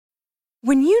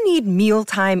When you need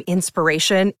mealtime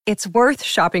inspiration, it's worth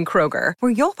shopping Kroger,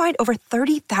 where you'll find over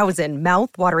 30,000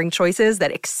 mouth-watering choices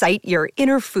that excite your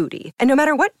inner foodie. And no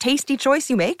matter what tasty choice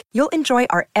you make, you'll enjoy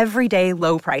our everyday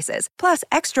low prices, plus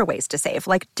extra ways to save,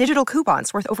 like digital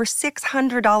coupons worth over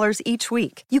 $600 each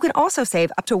week. You can also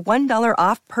save up to $1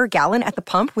 off per gallon at the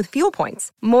pump with fuel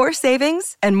points. More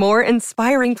savings and more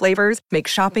inspiring flavors make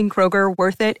shopping Kroger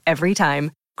worth it every time.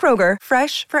 Kroger,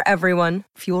 fresh for everyone.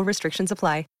 Fuel restrictions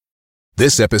apply.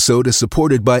 This episode is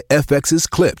supported by FX's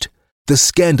Clipped, the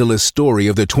scandalous story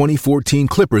of the 2014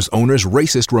 Clippers owner's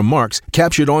racist remarks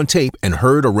captured on tape and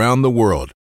heard around the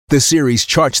world. The series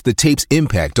charts the tape's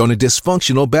impact on a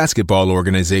dysfunctional basketball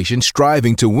organization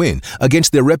striving to win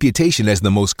against their reputation as the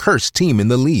most cursed team in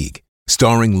the league.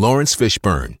 Starring Lawrence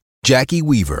Fishburne, Jackie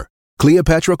Weaver,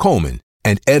 Cleopatra Coleman,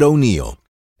 and Ed O'Neill.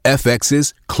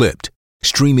 FX's Clipped,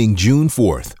 streaming June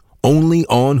 4th, only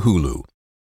on Hulu.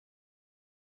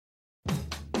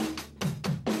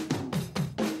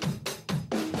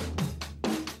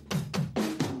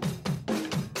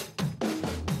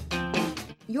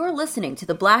 You're listening to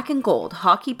the Black and Gold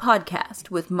Hockey Podcast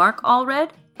with Mark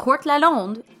Allred, Court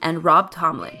Lalonde, and Rob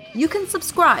Tomlin. You can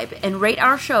subscribe and rate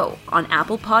our show on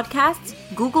Apple Podcasts,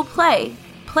 Google Play,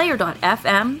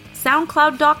 Player.fm,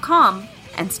 SoundCloud.com,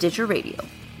 and Stitcher Radio.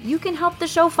 You can help the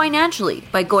show financially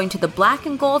by going to the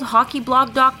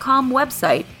blackandgoldhockeyblog.com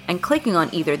website and clicking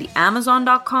on either the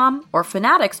Amazon.com or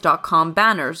Fanatics.com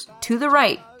banners to the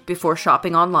right before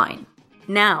shopping online.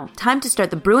 Now, time to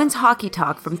start the Bruins hockey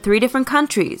talk from 3 different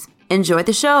countries. Enjoy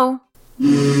the show. Orr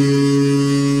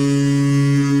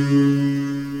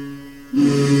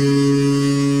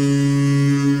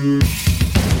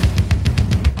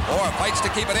fights to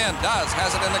keep it in. Does.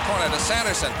 Has it in the corner to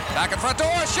Sanderson. Back in front to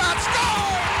Orr. Shot. Scores!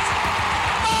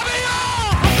 Bobby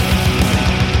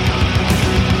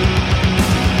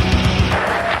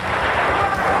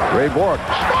Orr! Ray Bourque.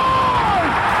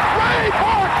 Scores! Ray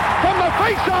Bourque from the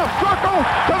face-off circle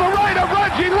to the right of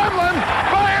Reggie Lemlin.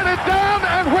 Fired it down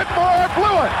and Whitmore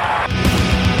blew it.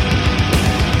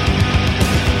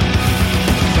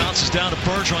 Bounces down to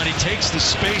Bergeron. He takes the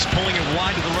space, pulling it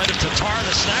wide to the right of Tatar.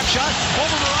 The snapshot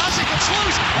over Mrazek. It's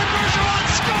loose, and Bergeron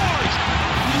scores!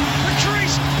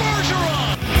 Patrice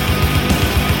Bergeron!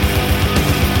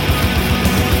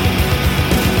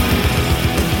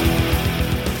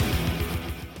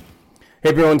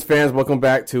 Hey Bruins fans, welcome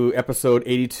back to episode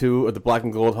 82 of the Black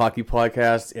and Gold Hockey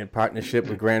Podcast in partnership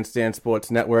with Grandstand Sports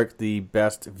Network, the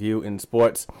best view in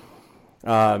sports.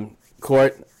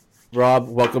 Court, Rob,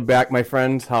 welcome back, my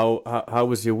friends. How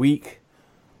was your week?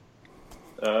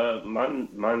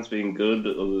 Mine's been good,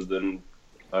 other than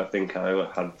I think I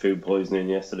had food poisoning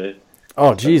yesterday.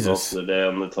 Oh, Jesus. The day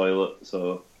on the toilet,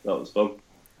 so that was fun.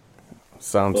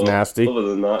 Sounds nasty. Other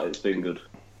than that, it's been good.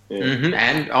 Yeah. Mm-hmm.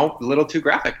 And a little too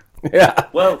graphic. Yeah.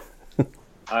 Well,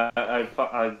 I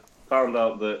found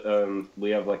out that we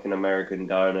have like an American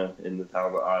diner in the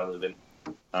town that I live in,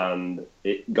 and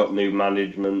it got new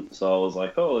management. So I was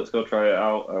like, "Oh, let's go try it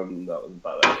out," and that was a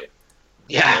bad idea.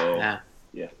 Yeah.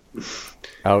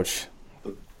 Ouch.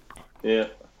 Yeah.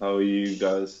 How are you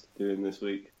guys doing this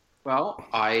week? Well,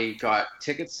 I got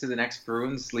tickets to the next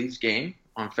Bruins-Leafs game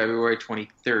on February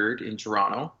 23rd in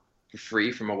Toronto for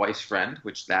free from a wife's friend,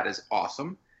 which that is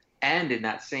awesome. And in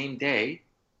that same day,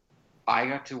 I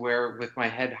got to wear it with my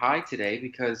head high today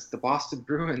because the Boston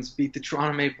Bruins beat the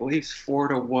Toronto Maple Leafs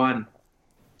 4-1.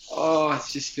 Oh, it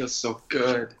just feels so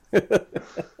good.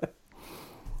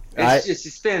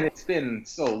 It's been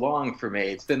so long for me.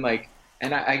 It's been like,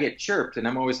 and I get chirped, and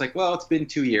I'm always like, well, it's been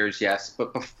 2 years, yes,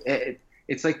 but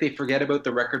it's like they forget about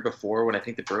the record before when I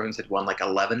think the Bruins had won like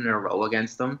 11 in a row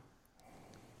against them.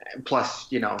 Plus,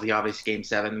 the obvious Game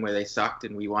 7 where they sucked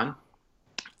and we won.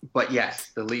 But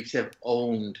yes, the Leafs have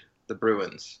owned the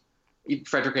Bruins.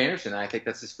 Frederik Andersen, I think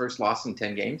that's his first loss in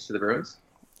 10 games to the Bruins.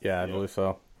 Yeah, I believe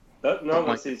so.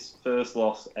 That's his first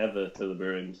loss ever to the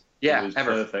Bruins. Yeah, it was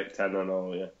ever. Perfect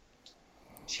 10-0, yeah.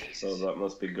 Jesus. So that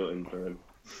must be gutting for him.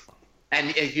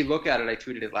 And if you look at it, I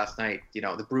tweeted it last night,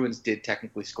 the Bruins did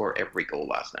technically score every goal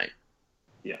last night.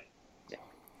 Yeah.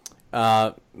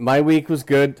 My week was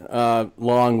good.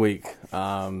 Long week.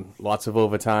 Lots of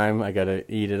overtime. I got to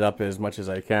eat it up as much as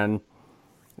I can.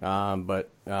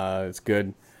 But it's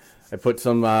good. I put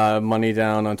some money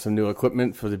down on some new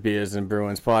equipment for the Beers and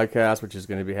Bruins podcast, which is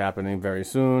going to be happening very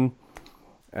soon.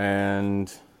 And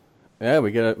yeah,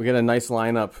 we get a nice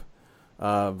lineup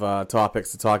of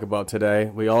topics to talk about today.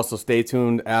 We also stay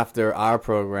tuned after our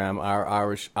program,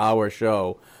 our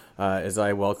show, as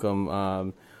I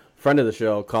welcome friend of the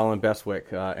show, Colin Bestwick,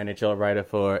 NHL writer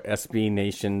for SB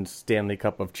Nation's Stanley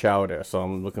Cup of Chowder. So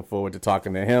I'm looking forward to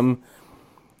talking to him.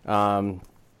 And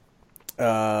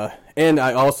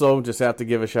I also just have to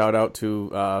give a shout out to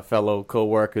fellow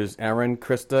co-workers Aaron,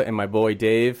 Krista, and my boy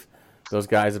Dave. Those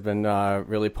guys have been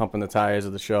really pumping the tires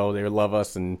of the show. They love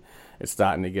us, and it's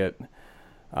starting to get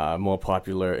more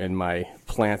popular in my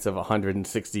plant of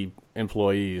 160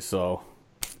 employees. So,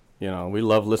 we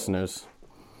love listeners.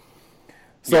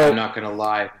 So yeah, I'm not going to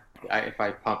lie. If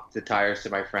I pump the tires to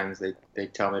my friends, they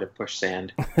tell me to push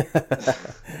sand.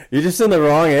 You're just in the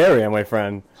wrong area, my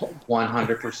friend.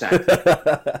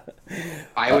 100%.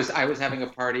 I was having a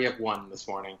party of one this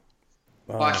morning.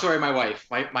 Well, sorry, my wife.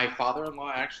 My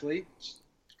father-in-law, actually,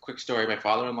 quick story. My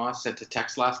father-in-law sent a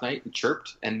text last night and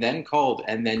chirped, and then called,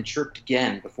 and then chirped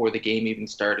again before the game even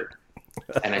started.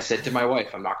 And I said to my wife,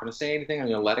 I'm not going to say anything. I'm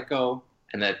going to let it go.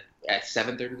 And that at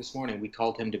 7:30 this morning, we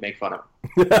called him to make fun of him.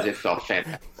 Because it felt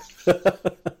fantastic.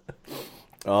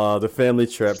 Oh, the family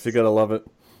trips. You got to love it.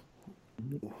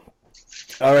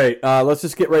 All right, let's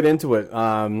just get right into it.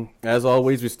 As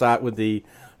always, we start with the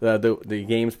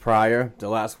games prior to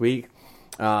last week.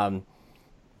 I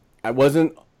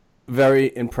wasn't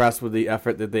very impressed with the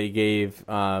effort that they gave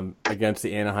against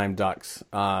the Anaheim Ducks.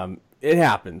 It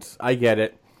happens. I get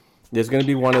it. There's going to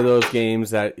be one of those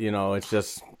games that,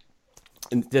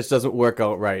 it just doesn't work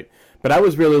out right. But I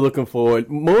was really looking forward.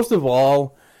 Most of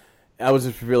all, I was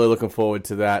just really looking forward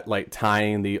to that,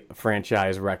 tying the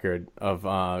franchise record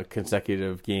of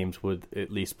consecutive games with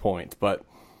at least points. But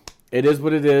it is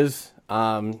what it is.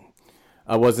 I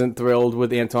wasn't thrilled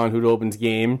with Anton Khudobin's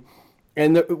game.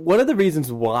 And one of the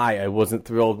reasons why I wasn't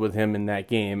thrilled with him in that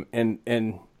game, and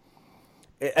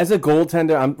as a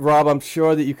goaltender, Rob, I'm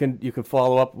sure that you can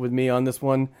follow up with me on this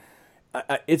one.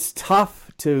 It's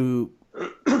tough to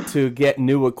get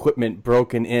new equipment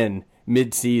broken in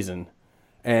mid-season,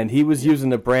 and he was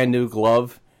using a brand new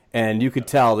glove, and you could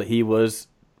tell that he was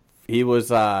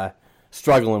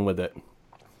struggling with it.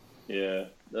 Yeah,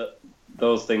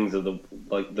 those things are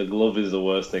the glove is the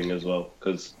worst thing as well,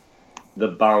 because the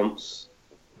bounce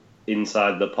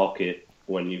inside the pocket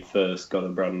when you first got a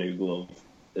brand new glove,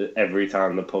 every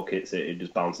time the puck hits it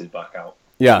just bounces back out.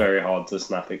 Yeah, it's very hard to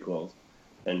snap it close,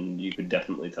 and you could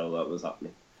definitely tell that was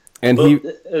happening. And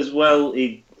as well,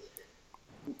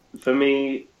 for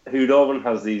me, Khudobin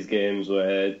has these games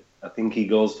where I think he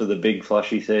goes for the big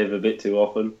flashy save a bit too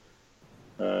often.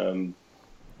 And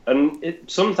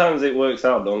sometimes it works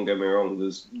out, don't get me wrong.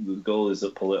 There's goalies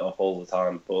that pull it off all the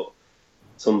time, but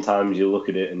sometimes you look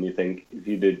at it and you think, if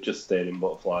you did just stayed in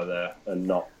butterfly there and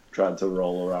not tried to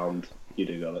roll around, you'd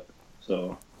have got it.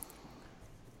 So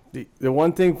the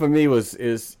one thing for me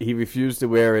is he refused to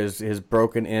wear his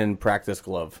broken in practice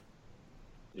glove.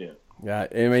 Yeah,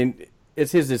 I mean,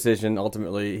 it's his decision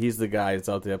ultimately. He's the guy that's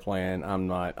out there playing. I'm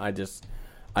not. I just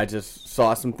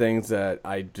saw some things that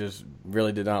I just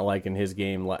really did not like in his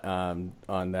game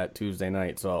on that Tuesday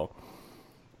night. So,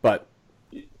 but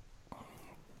at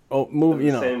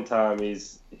the same time,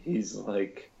 he's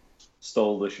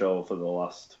stole the show for the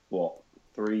last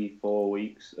 3-4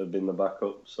 weeks have been the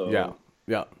backup. So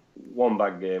yeah. One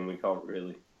bad game, we can't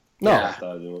really. No,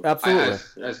 absolutely. I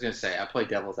was going to say, I play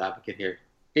devil's advocate here.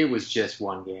 It was just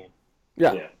one game.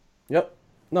 Yeah. Yep.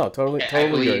 No, totally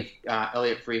agree.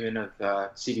 Elliot Freeman of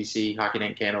CBC Hockey Night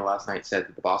in Canada last night said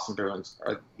that the Boston Bruins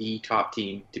are the top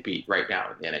team to beat right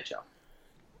now in the NHL.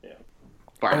 Yeah.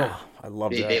 I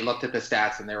love that. They looked at the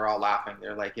stats and they were all laughing.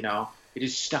 They're like, it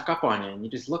just stuck up on you. And you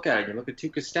just look at it. You look at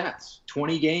Tuukka's stats.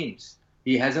 20 games.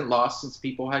 He hasn't lost since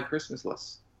people had Christmas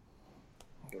lists.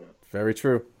 Very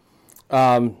true.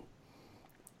 And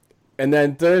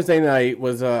then Thursday night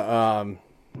was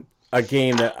a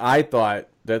game that I thought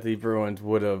that the Bruins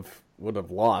would have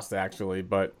lost, actually,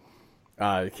 but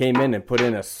came in and put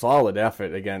in a solid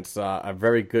effort against a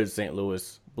very good St.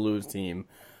 Louis Blues team.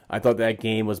 I thought that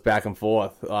game was back and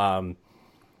forth. A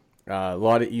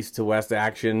lot of east to west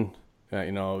action.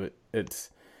 It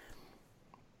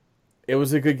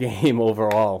was a good game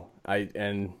overall.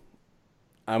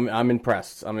 I'm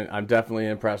impressed. I'm definitely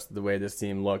impressed with the way this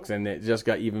team looks, and it just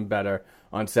got even better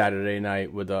on Saturday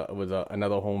night with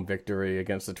another home victory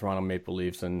against the Toronto Maple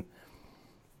Leafs and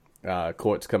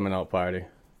Court's coming out party.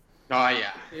 Oh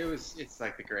yeah, it's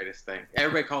like the greatest thing.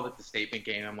 Everybody called it the statement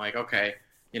game. I'm like, okay,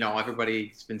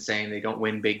 everybody's been saying they don't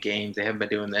win big games. They haven't been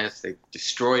doing this. They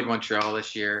destroyed Montreal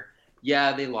this year.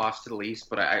 Yeah, they lost to the Leafs,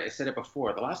 but I said it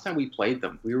before. The last time we played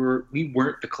them, we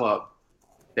weren't the club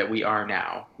that we are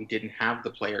now. We didn't have the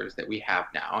players that we have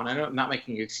now. And I'm not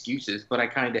making excuses, but I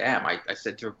kind of am. I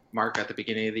said to Mark at the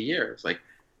beginning of the year, it's like,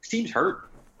 this team's hurt.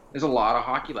 There's a lot of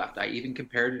hockey left. I even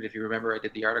compared it, if you remember, I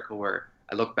did the article where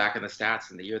I looked back in the stats,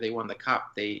 and the year they won the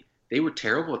Cup, they were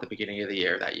terrible at the beginning of the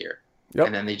year that year. Yep.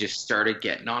 And then they just started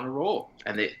getting on a roll,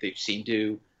 and they seem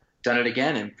to done it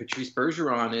again. And Patrice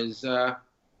Bergeron is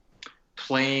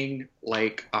playing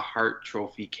like a Hart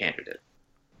Trophy candidate.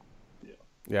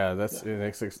 Yeah, that's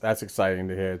exciting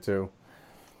to hear too.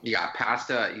 You got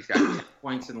Pasta. He's got 10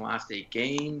 points in the last 8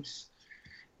 games.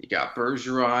 You got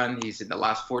Bergeron. He's in the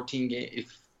last 14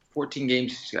 games.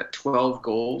 He's got 12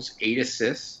 goals, 8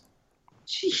 assists.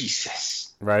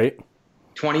 Jesus. Right.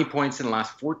 20 points in the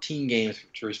last 14 games for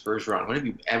Patrice Bergeron. When have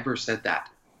you ever said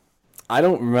that? I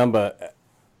don't remember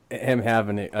him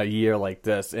having a year like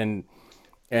this, and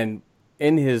in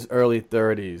his early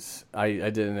 30s, I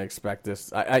didn't expect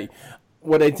this.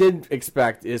 What I did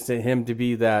expect is him to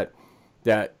be that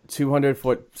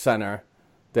 200-foot center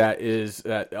that is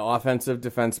that offensive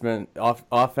defensive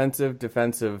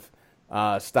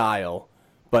style,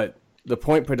 but the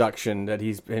point production that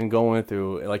he's been going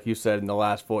through, like you said, in the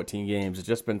last 14 games, has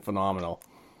just been phenomenal.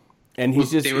 And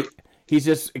he's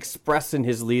just expressing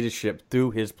his leadership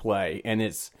through his play, and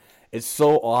it's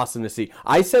so awesome to see.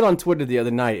 I said on Twitter the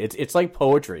other night, it's like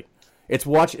poetry. It's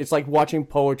like watching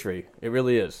poetry. It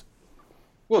really is.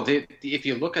 Well, if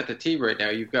you look at the team right now,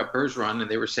 you've got Bergeron, and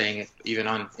they were saying even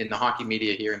in the hockey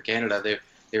media here in Canada,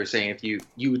 they were saying if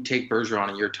you would take Bergeron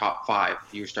in your top 5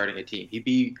 if you were starting a team, he'd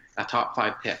be a top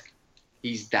 5 pick.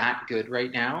 He's that good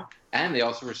right now. And they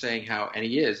also were saying and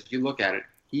he is, if you look at it,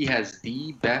 he has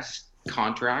the best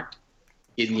contract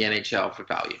in the NHL for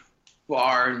value.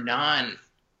 Bar none.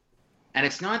 And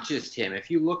it's not just him. If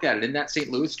you look at it in that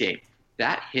St. Louis game,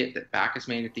 that hit that Backes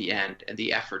made at the end and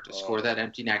the effort to score that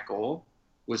empty net goal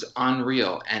was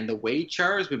unreal. And the way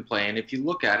Chara's been playing, if you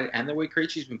look at it, and the way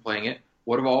Krejci's been playing it,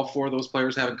 what do all 4 of those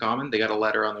players have in common? They got a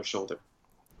letter on their shoulder.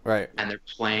 Right. And they're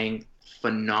playing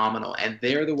phenomenal. And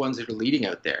they're the ones that are leading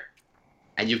out there.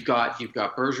 And you've got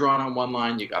Bergeron on one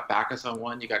line, you got Backes on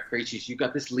one, you got Krejci, you've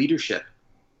got this leadership.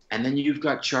 And then you've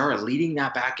got Chara leading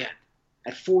that back end.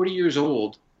 At 40 years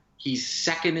old, he's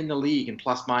second in the league in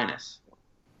plus minus.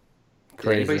 Crazy.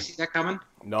 Did anybody see that coming?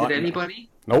 Did anybody?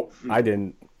 Nope, I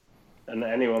didn't. And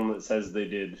anyone that says they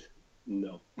did,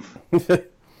 no.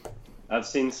 I've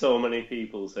seen so many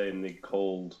people saying they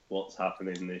called what's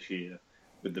happening this year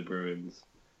with the Bruins,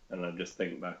 and I just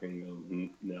think back and go,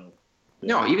 no.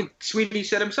 No, even Sweeney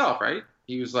said himself, right?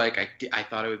 He was like, I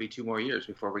thought it would be 2 more years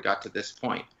before we got to this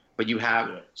point. But you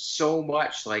have so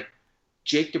much, like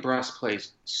Jake DeBrusk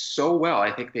plays so well.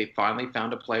 I think they finally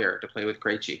found a player to play with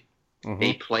Krejci. Mm-hmm.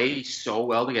 They play so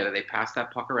well together. They pass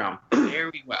that puck around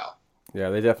very well. Yeah,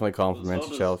 they definitely compliment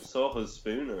each other. So has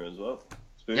Spooner as well.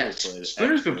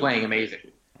 Spooner's been playing amazing.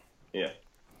 Yeah.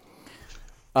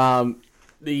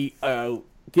 The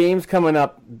games coming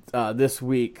up this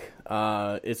week.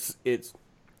 It's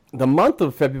the month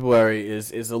of February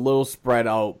is a little spread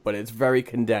out, but it's very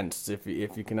condensed. If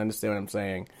you can understand what I'm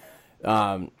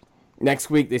saying. Next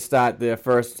week they start their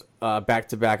first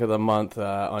back-to-back of the month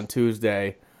on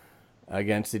Tuesday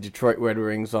against the Detroit Red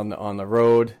Wings on the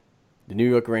road. The New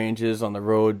York Rangers on the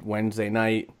road Wednesday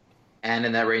night. And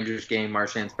in that Rangers game,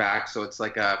 Marchand's back, so it's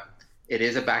like it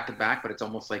is a back-to-back, but it's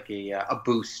almost like a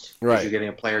boost. Right. You're getting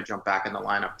a player jump back in the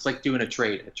lineup. It's like doing a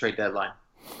trade deadline.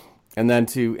 And then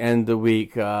to end the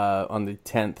week on the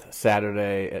 10th,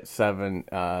 Saturday at 7,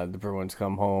 the Bruins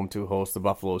come home to host the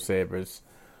Buffalo Sabres.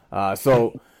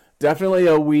 So definitely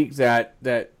a week that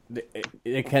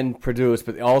it can produce,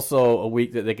 but also a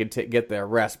week that they can get their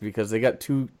rest because they got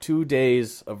two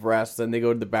days of rest. Then they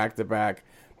go to the back-to-back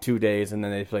 2 days, and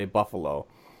then they play Buffalo.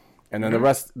 And then the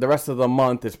rest of the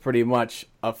month is pretty much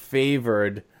a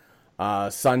favored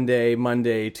Sunday,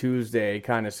 Monday, Tuesday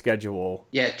kind of schedule.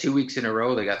 Yeah, 2 weeks in a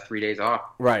row they got 3 days off.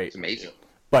 Right. It's amazing.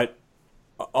 But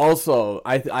also,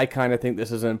 I kind of think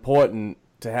this is important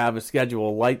to have a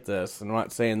schedule like this. I'm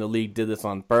not saying the league did this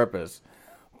on purpose.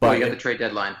 But you got the trade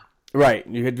deadline. Right.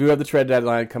 You do have the trade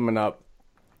deadline coming up.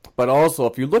 But also,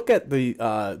 if you look at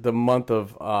the month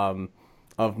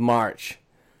of March,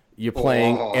 you're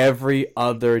playing every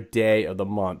other day of the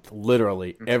month.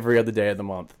 Literally, every other day of the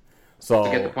month. So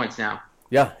to get the points now.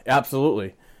 Yeah,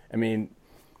 absolutely. I mean,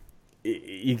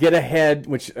 you get ahead,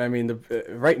 which, I mean,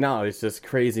 right now it's just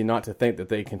crazy not to think that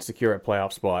they can secure a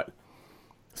playoff spot.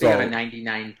 They have a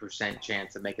 99%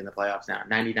 chance of making the playoffs now.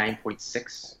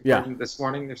 99.6 this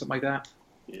morning or something like that.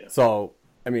 Yeah. So,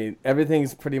 I mean,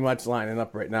 everything's pretty much lining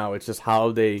up right now. It's just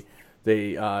how they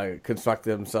construct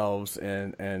themselves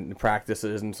and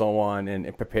practices and so on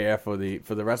and prepare for the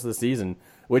rest of the season,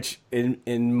 which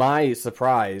in my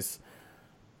surprise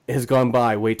has gone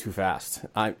by way too fast.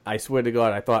 I swear to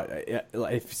God, I thought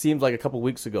it seemed like a couple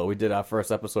weeks ago we did our first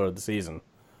episode of the season.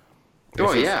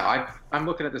 I'm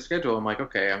looking at the schedule. I'm like,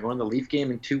 okay, I'm going to the Leaf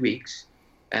game in 2 weeks.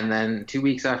 And then 2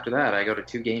 weeks after that, I go to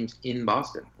 2 games in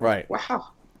Boston. Right.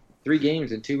 Wow. 3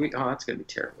 games in 2 weeks. Oh, that's going to be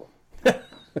terrible.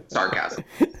 Sarcasm.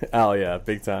 Oh, yeah,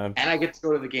 big time. And I get to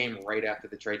go to the game right after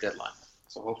the trade deadline.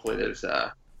 So hopefully there's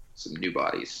some new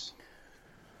bodies.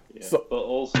 Yeah, but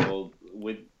also,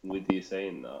 with you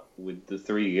saying that, with the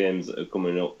 3 games that are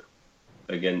coming up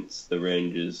against the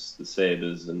Rangers, the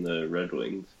Sabres, and the Red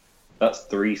Wings, that's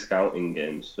 3 scouting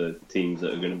games for teams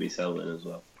that are going to be selling as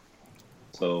well.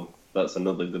 So that's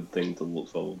another good thing to look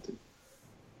forward to.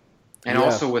 And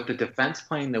also with the defense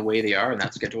playing the way they are and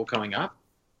that schedule coming up,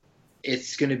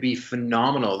 it's going to be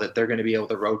phenomenal that they're going to be able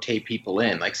to rotate people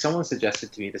in. Like someone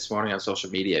suggested to me this morning on social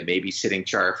media, maybe sitting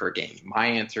Chara for a game. My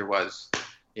answer was,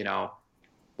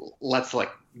 let's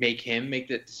make him make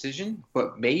that decision.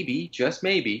 But maybe, just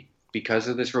maybe, because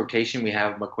of this rotation, we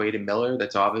have McQuaid and Miller.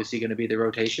 That's obviously going to be the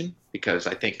rotation because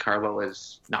I think Carlo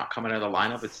is not coming out of the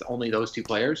lineup. It's only those 2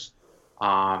 players.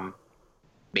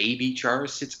 Maybe Chara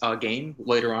sits a game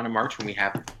later on in March when we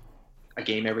have a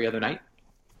game every other night.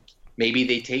 Maybe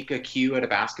they take a cue out of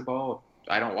basketball.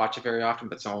 I don't watch it very often,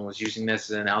 but someone was using this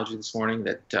as an analogy this morning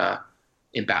that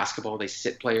in basketball they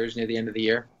sit players near the end of the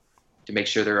year to make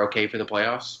sure they're okay for the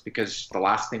playoffs because the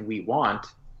last thing we want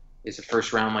is a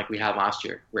first round like we had last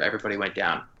year where everybody went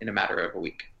down in a matter of a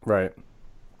week. Right.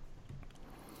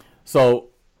 So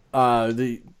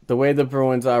the way the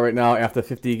Bruins are right now, after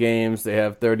 50 games, they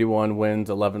have 31 wins,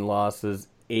 11 losses,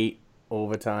 8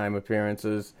 overtime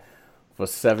appearances for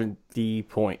 70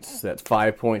 points. That's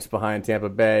 5 points behind Tampa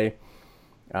Bay.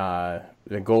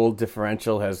 The goal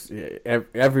differential has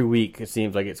every week it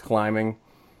seems like it's climbing.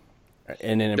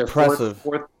 And an impressive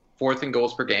fourth in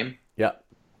goals per game. Yeah.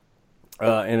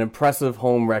 An impressive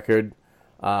home record,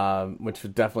 which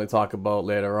we'll definitely talk about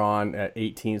later on at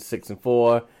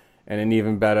 18-6-4, and an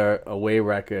even better away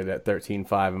record at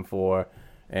 13-5-4.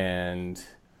 And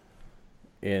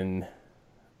in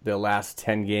the last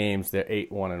 10 games, they're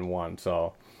 8-1-1.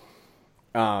 So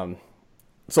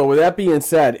with that being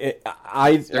said,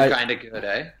 they're kind of good,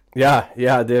 eh?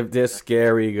 Yeah, they're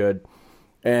scary good.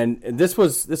 And this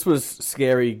was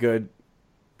scary good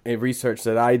in research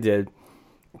that I did.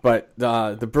 But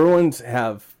the Bruins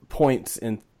have points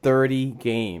in 30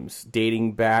 games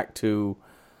dating back to,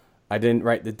 I didn't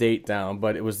write the date down,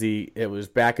 but it was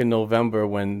back in November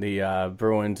when the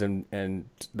Bruins and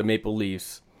the Maple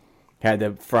Leafs had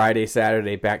the Friday,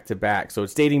 Saturday back-to-back. So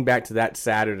it's dating back to that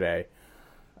Saturday.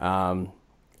 And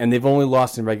they've only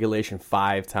lost in regulation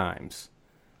 5 times.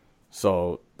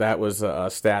 So that was a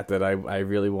stat that I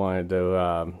really wanted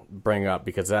to bring up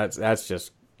because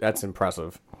that's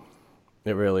impressive.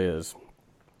 It really is.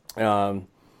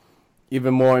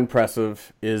 Even more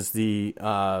impressive is the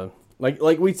like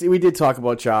we did talk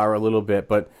about Chara a little bit,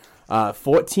 but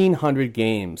 1,400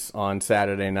 games on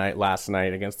Saturday night last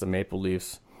night against the Maple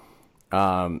Leafs.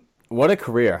 What a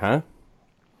career, huh?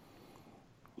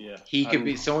 Yeah, he could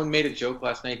be. Someone made a joke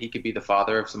last night. He could be the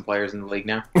father of some players in the league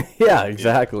now. Yeah,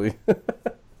 exactly.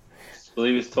 Well,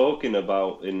 he was talking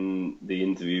about in the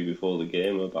interview before the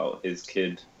game about his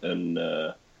kid and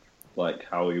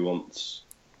how he wants,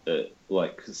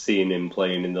 seeing him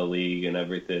playing in the league and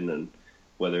everything, and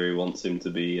whether he wants him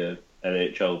to be an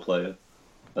NHL player,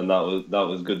 and that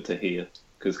was good to hear.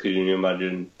 Because could you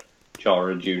imagine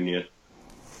Chara Jr.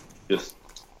 just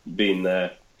being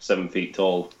there, 7 feet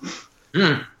tall?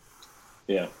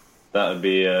 Yeah, that would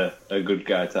be a good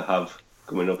guy to have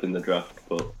coming up in the draft.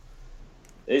 But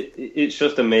it's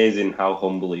just amazing how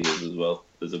humble he is as well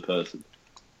as a person.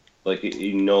 Like,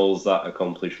 he knows that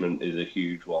accomplishment is a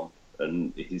huge one,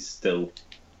 and he's still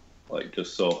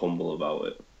just so humble about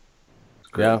it.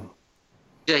 Yeah.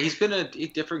 Yeah, he's been a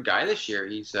different guy this year.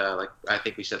 He's I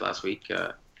think we said last week,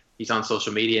 he's on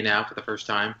social media now for the first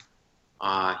time.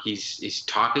 He's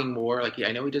talking more.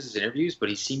 I know he does his interviews, but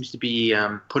he seems to be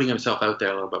putting himself out there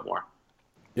a little bit more.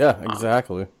 Yeah,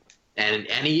 exactly. And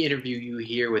any interview you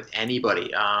hear with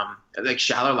anybody, like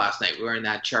Schaller last night wearing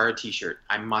that Chara T-shirt,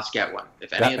 I must get one.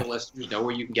 If any of the listeners know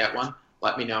where you can get one,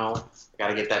 let me know. I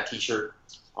gotta get that T-shirt.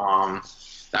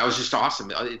 That was just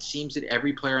awesome. It seems that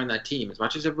every player on that team, as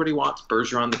much as everybody wants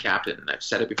Bergeron the captain, and I've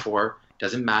said it before,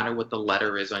 doesn't matter what the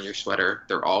letter is on your sweater,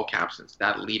 they're all captains.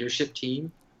 That leadership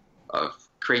team of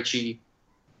Krejci,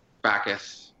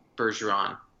 Backes,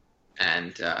 Bergeron,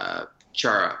 and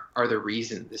Chara are the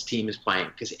reason this team is playing,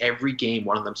 because every game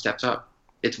one of them steps up.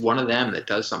 It's one of them that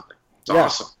does something. It's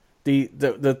awesome.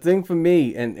 The thing for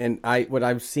me, and what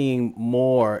I'm seeing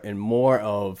more and more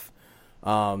of,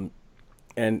 and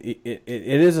it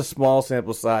is a small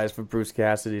sample size for Bruce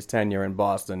Cassidy's tenure in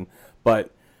Boston,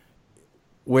 but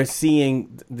we're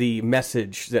seeing the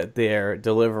message that they're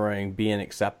delivering being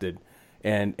accepted.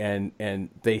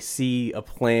 and they see a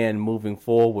plan moving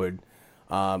forward,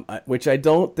 which I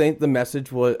don't think the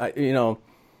message was.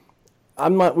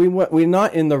 We're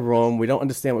not in the room. We don't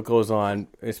understand what goes on,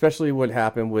 especially what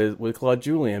happened with Claude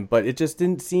Julien. But it just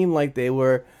didn't seem like they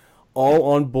were all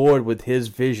on board with his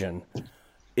vision.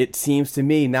 It seems to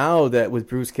me now that with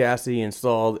Bruce Cassidy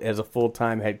installed as a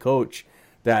full-time head coach,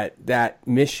 that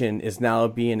mission is now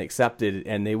being accepted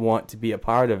and they want to be a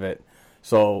part of it.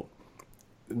 So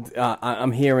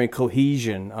I'm hearing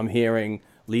cohesion. I'm hearing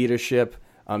leadership.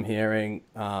 I'm hearing,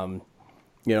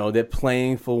 they're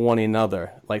playing for one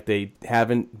another like they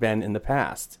haven't been in the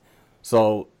past.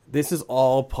 So this is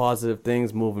all positive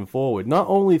things moving forward, not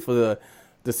only for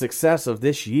the success of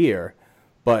this year,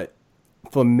 but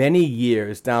for many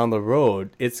years down the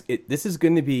road. This is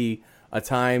going to be a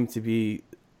time to be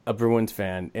a Bruins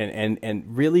fan and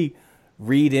really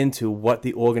read into what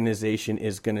the organization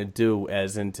is going to do,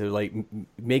 as into like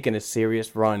making a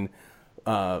serious run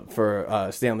for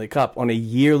Stanley Cup on a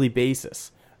yearly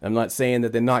basis. I'm not saying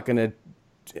that they're not going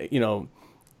to,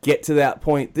 get to that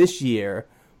point this year,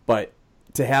 but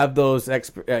to have those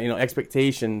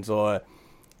expectations or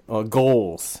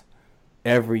goals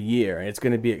every year, it's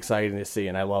going to be exciting to see,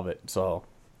 and I love it. So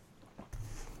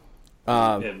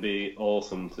it'd be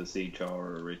awesome to see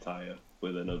Chara retire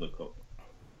with another cup.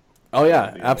 Oh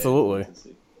yeah, absolutely.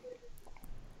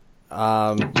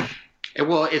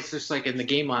 Well, it's just like in the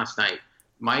game last night.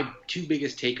 My two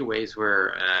biggest takeaways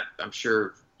were, I'm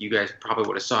sure you guys probably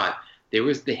would have saw it. There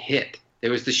was the hit.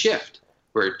 There was the shift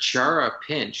where Chara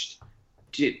pinched,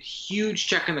 did huge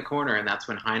check in the corner, and that's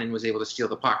when Heinen was able to steal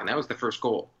the puck, and that was the first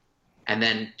goal. And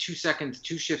then 2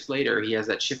 shifts later, he has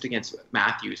that shift against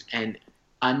Matthews and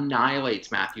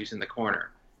annihilates Matthews in the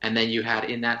corner. And then you had,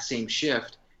 in that same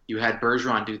shift, you had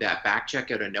Bergeron do that back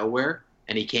check out of nowhere,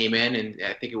 and he came in, and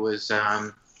I think it was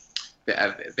Van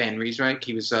Riemsdyk.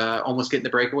 He was almost getting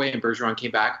the breakaway, and Bergeron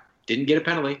came back, didn't get a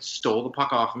penalty, stole the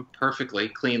puck off him perfectly,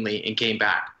 cleanly, and came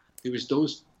back. It was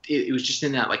just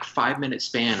in that 5-minute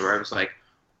span where I was like,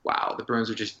 wow, the Bruins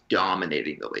are just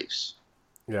dominating the Leafs.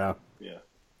 Yeah. Yeah.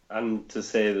 And to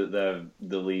say that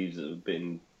the Leafs have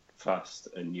been fast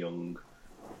and young,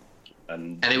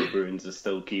 and the Bruins are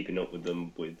still keeping up with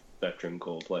them with veteran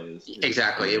core players.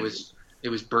 Exactly. It was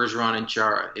Bergeron and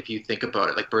Chara, if you think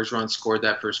about it. Bergeron scored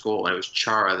that first goal, and it was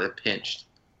Chara that pinched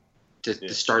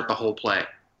to start the whole play.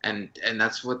 And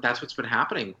that's what's been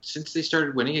happening since they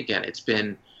started winning again. It's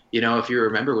been, if you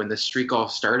remember when the streak all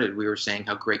started, we were saying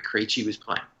how great Krejci was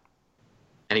playing.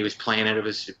 And he was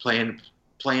playing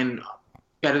playing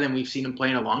better than we've seen him play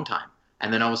in a long time.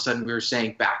 And then all of a sudden we were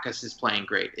saying Backes is playing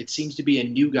great. It seems to be a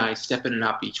new guy stepping it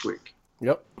up each week.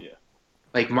 Yep.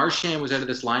 Yeah. Marchand was out of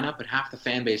this lineup, and half the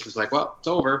fan base was like, well, it's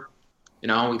over. We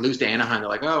lose to Anaheim. They're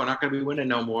like, oh, we're not going to be winning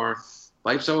no more.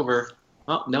 Life's over.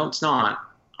 Well, no, it's not.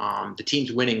 The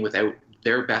team's winning without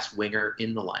their best winger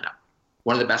in the lineup.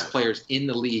 One of the best players in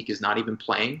the league is not even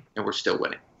playing, and we're still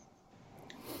winning.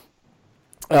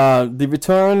 The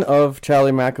return of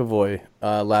Charlie McAvoy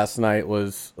last night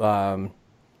was, I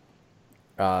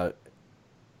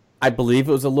believe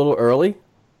it was a little early.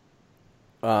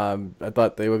 I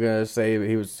thought they were going to say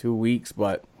he was 2 weeks,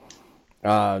 but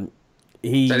That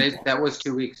was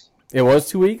 2 weeks. It was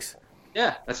 2 weeks?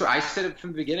 Yeah, that's what I said it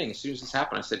from the beginning. As soon as this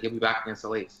happened, I said he'll be back against the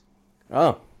Leafs.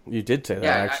 Oh, you did say that,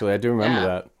 actually. I do remember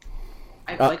that.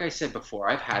 Like I said before,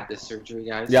 I've had this surgery,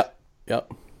 guys. Yep.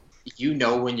 You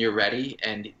know when you're ready,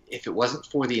 and if it wasn't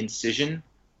for the incision,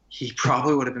 he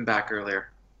probably would have been back earlier.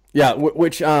 Yeah,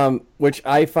 which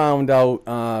I found out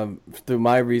through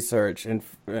my research and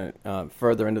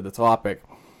further into the topic.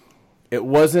 It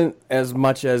wasn't as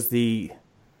much as the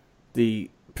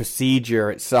procedure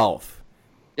itself.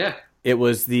 Yeah. It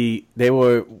was they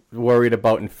were worried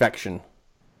about infection.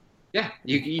 Yeah,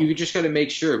 you just got to make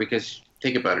sure, because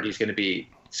think about it, he's going to be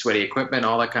sweaty equipment,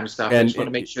 all that kind of stuff. And you just want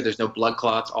to make sure there's no blood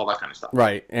clots, all that kind of stuff.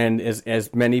 Right, and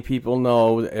as many people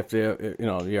know, if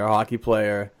you're a hockey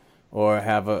player or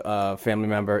have a family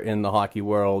member in the hockey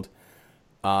world,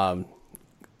 the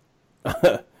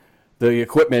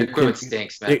equipment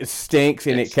stinks, man. It stinks,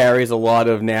 and it carries a lot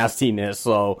of nastiness.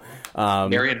 So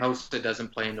Marian Hossa doesn't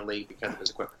play in the league because of his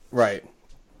equipment. Right.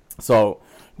 So,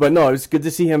 but no, it's good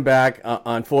to see him back.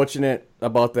 Unfortunate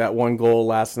about that one goal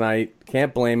last night.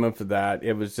 Can't blame him for that.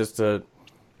 It was just a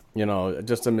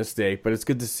mistake. But it's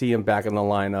good to see him back in the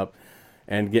lineup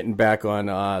and getting back on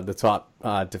the top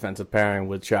defensive pairing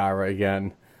with Chara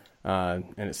again.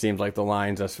 And it seems like the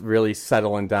lines are really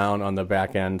settling down on the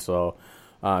back end. So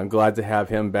I'm glad to have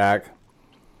him back.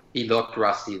 He looked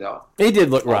rusty, though. He did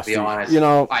look rusty. I'll be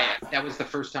honest. That was the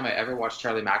first time I ever watched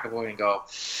Charlie McAvoy and go,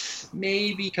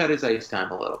 maybe cut his ice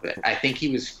time a little bit. I think he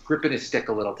was gripping his stick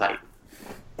a little tight.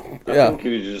 I think he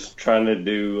was just trying to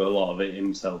do a lot of it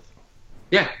himself.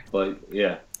 Yeah.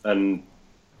 And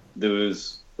there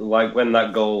was, like, when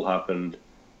that goal happened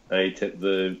and he tipped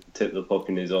the puck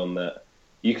in his own net,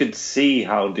 you could see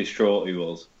how distraught he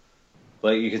was.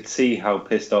 Like, you could see how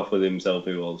pissed off with himself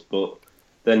he was. But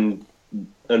then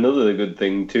another good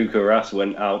thing, Tuukka Rask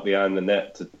went out behind the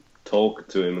net to talk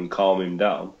to him and calm him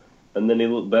down, and then he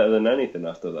looked better than anything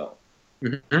after that.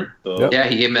 Mm-hmm. So, yeah,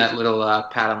 he gave him that little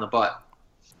pat on the butt.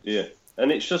 Yeah,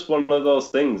 and it's just one of those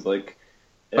things. Like,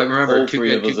 but remember,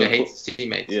 Tuukka hates his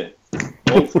teammates. Yeah,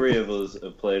 all three of us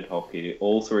have played hockey.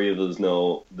 All three of us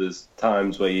know there's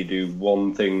times where you do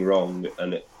one thing wrong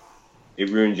and it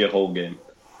ruins your whole game.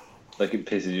 Like, it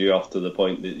pisses you off to the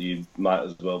point that you might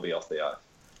as well be off the ice.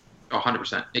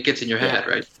 100%. It gets in your head,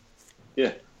 right?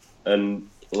 Yeah. And,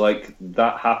 like,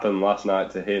 that happened last night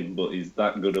to him, but he's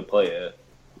that good a player,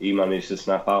 he managed to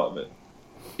snap out of it.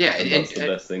 Yeah. And that's the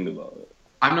best thing about it.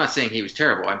 I'm not saying he was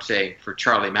terrible. I'm saying for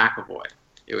Charlie McAvoy,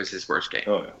 it was his worst game.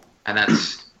 Oh, yeah. And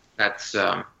that's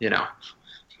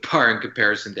par in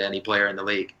comparison to any player in the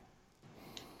league.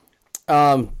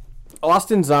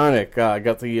 Austin Czarnik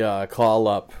got the call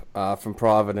up from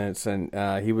Providence,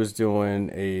 and he was doing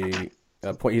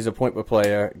he's a point per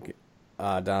player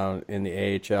down in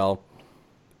the AHL,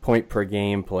 point per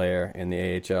game player in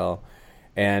the AHL,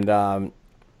 and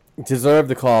deserved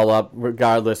the call up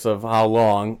regardless of how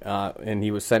long, and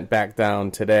he was sent back down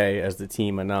today as the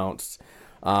team announced.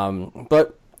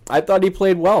 But I thought he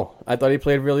played well. I thought he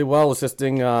played really well,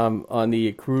 assisting on the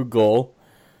accrued goal.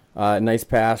 Nice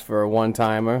pass for a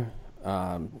one-timer.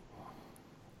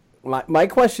 My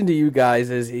question to you guys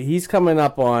is, he's coming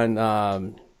up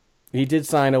on, he did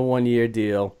sign a 1-year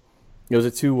deal. It was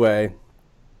a 2-way.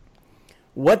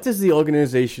 What does the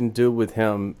organization do with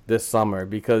him this summer?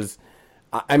 Because,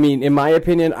 I mean, in my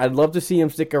opinion, I'd love to see him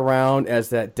stick around as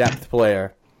that depth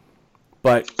player.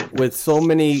 But with so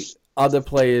many other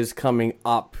players coming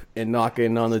up and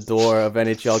knocking on the door of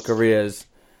NHL careers,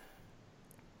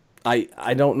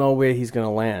 I don't know where he's going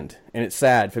to land. And it's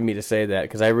sad for me to say that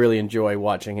because I really enjoy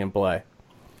watching him play.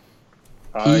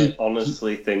 I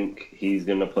honestly think he's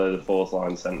going to play the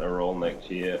fourth-line center role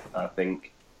next year. I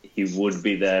think he would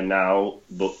be there now,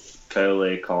 but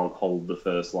Curley can't hold the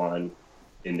first line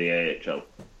in the AHL.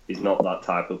 He's not that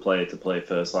type of player to play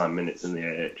first-line minutes in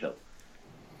the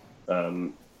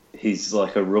AHL. He's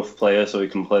like a rough player, so he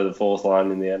can play the fourth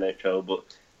line in the NHL,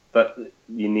 but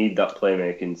you need that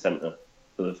playmaking center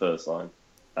for the first line.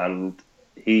 And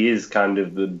he is kind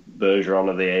of the Bergeron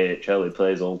of the AHL. He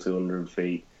plays all 200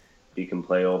 feet. He can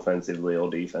play offensively or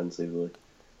defensively.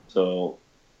 So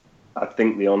I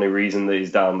think the only reason that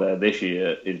he's down there this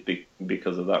year is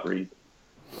because of that reason.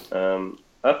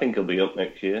 I think he'll be up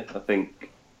next year. I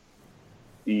think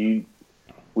we've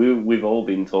all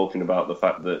been talking about the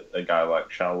fact that a guy like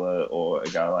Schaller or a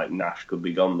guy like Nash could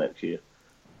be gone next year.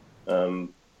 And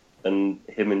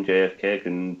him and JFK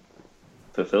can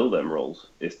fulfill them roles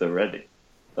if they're ready.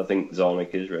 I think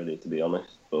Czarnik is ready, to be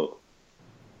honest, but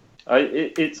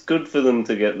it's good for them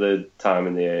to get the time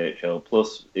in the AHL.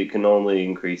 Plus, it can only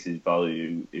increase his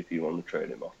value if you want to trade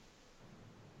him off.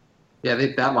 Yeah,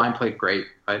 that line played great.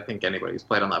 I think anybody who's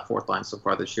played on that fourth line so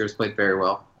far this year has played very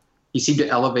well. He seemed to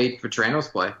elevate Vetrano's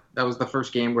play. That was the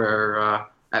first game where,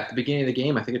 at the beginning of the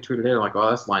game, I think I tweeted it, like,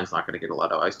 oh, this line's not going to get a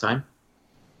lot of ice time.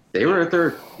 They were at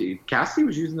their... Cassidy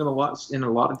was using them a lot in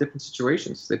a lot of different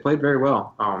situations. They played very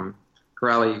well.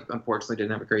 Corrali, unfortunately,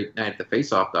 didn't have a great night at the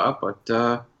face-off, though,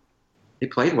 but they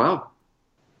played well.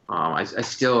 I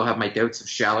still have my doubts of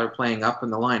Schaller playing up in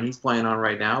the line he's playing on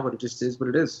right now, but it just is what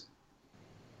it is.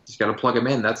 Just got to plug him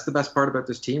in. That's the best part about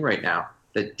this team right now.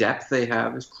 The depth they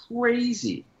have is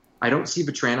crazy. I don't see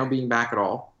Vetrano being back at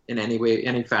all in any way,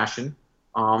 any fashion.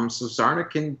 So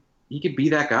Czarnik could be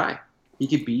that guy. He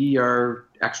could be our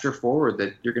extra forward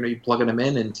that you're going to be plugging him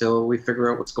in until we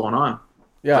figure out what's going on.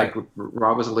 Yeah. Like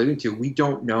Rob was alluding to, we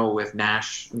don't know if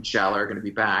Nash and Schaller are going to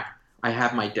be back. I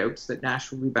have my doubts that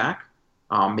Nash will be back.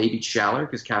 Maybe Schaller,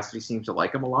 because Cassidy seems to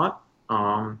like him a lot.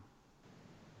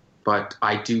 But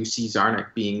I do see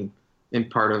Czarnik being in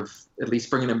part of at least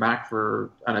bringing him back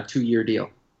on a 2-year deal.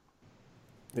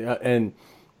 Yeah, and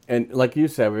like you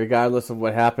said, regardless of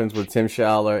what happens with Tim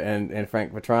Schaller and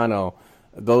Frank Vetrano,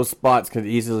 those spots could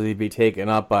easily be taken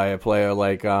up by a player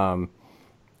like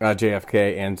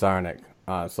JFK and Czarnik.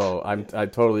 So I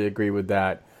totally agree with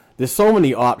that. There's so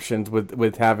many options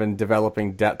with having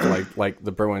developing depth like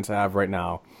the Bruins have right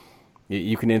now.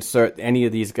 You can insert any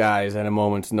of these guys at a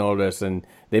moment's notice, and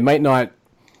they might not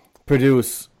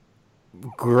produce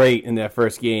great in their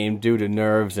first game due to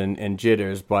nerves and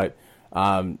jitters, but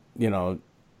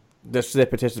just their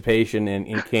participation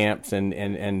in camps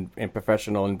and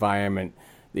professional environment,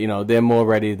 they're more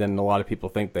ready than a lot of people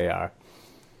think they are.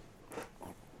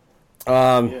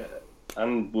 Yeah,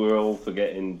 and we're all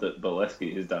forgetting that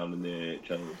Bolesky is down in the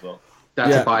AHL as well.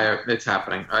 That's a buyout. It's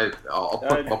happening. I'll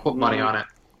put money on it.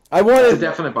 It's a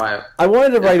definite buyout. I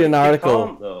wanted to write an article.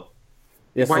 Can't, though.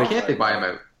 Yes, Why can't they buy him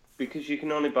out? Because you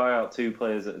can only buy out 2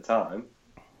 players at a time,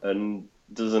 and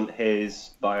doesn't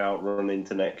Hayes buyout run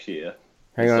into next year?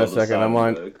 Hang on a second. I'm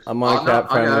on Cap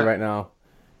Friendly right now.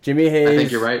 Jimmy Hayes. I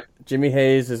think you're right. Jimmy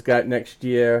Hayes has got next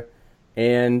year,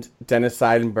 and Dennis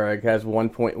Seidenberg has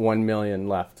 $1.1 million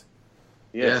left.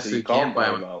 Yeah, so you can't buy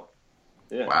him out.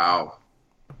 Yeah. Wow.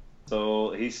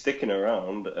 So he's sticking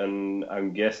around, and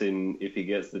I'm guessing if he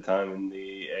gets the time in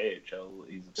the AHL,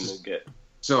 he's going to get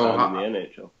time in the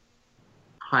NHL.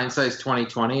 Hindsight's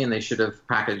 2020, and they should have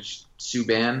packaged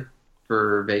Subban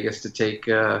for Vegas to take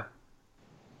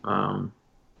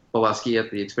Bolesky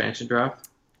at the expansion draft.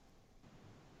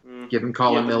 Give him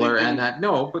Colin Miller and that.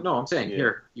 I'm saying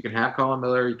here you can have Colin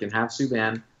Miller, you can have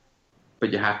Subban,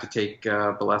 but you have to take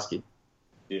Bolesky.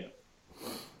 Yeah.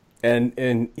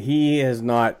 And he has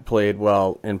not played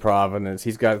well in Providence.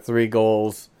 He's got 3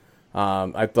 goals.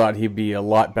 I thought he'd be a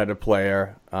lot better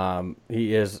player.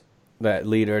 He is that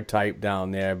leader type down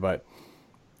there, but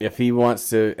if he wants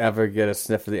to ever get a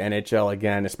sniff of the NHL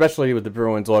again, especially with the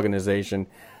Bruins organization,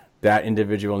 that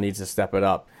individual needs to step it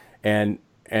up. And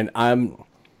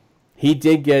he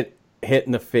did get hit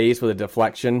in the face with a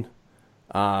deflection.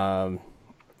 I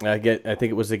think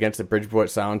it was against the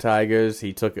Bridgeport Sound Tigers.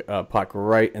 He took a puck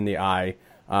right in the eye,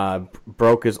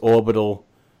 broke his orbital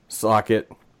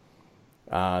socket.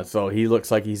 So he looks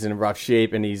like he's in rough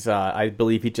shape, and he's I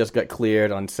believe he just got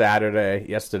cleared on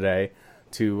yesterday,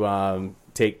 to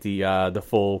take the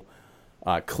full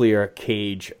clear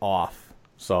cage off.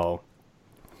 So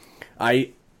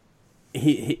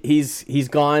he's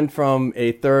gone from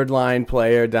a 3rd-line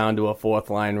player down to a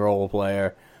 4th-line role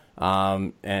player,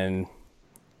 and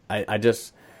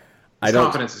his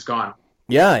confidence is gone.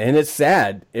 Yeah, and it's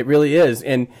sad. It really is.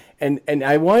 And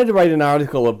I wanted to write an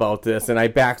article about this, and I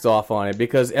backed off on it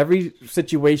because every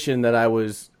situation that I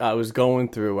was going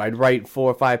through, I'd write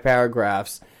 4 or 5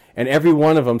 paragraphs, and every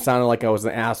one of them sounded like I was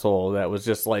an asshole that was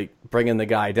just like bringing the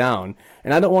guy down.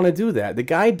 And I don't want to do that. The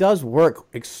guy does work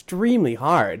extremely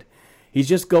hard. He's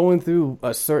just going through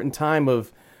a certain time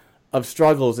of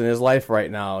struggles in his life right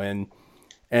now, and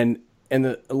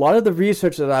a lot of the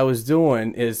research that I was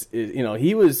doing is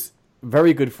he was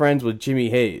very good friends with Jimmy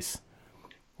Hayes.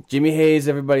 Jimmy Hayes,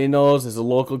 everybody knows, is a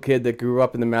local kid that grew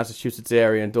up in the Massachusetts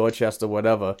area in Dorchester,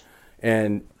 whatever.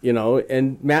 And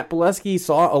Matt Bolesky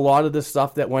saw a lot of the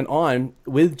stuff that went on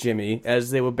with Jimmy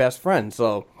as they were best friends.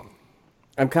 So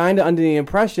I'm kind of under the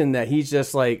impression that he's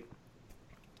just like,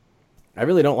 I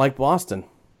really don't like Boston.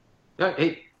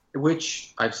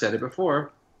 Which I've said it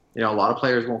before. A lot of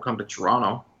players won't come to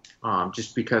Toronto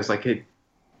just because,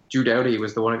 Drew Doughty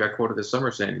was the one who got quoted this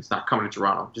summer saying he's not coming to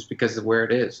Toronto just because of where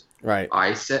it is. Right.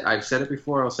 I've said it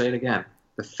before. I'll say it again.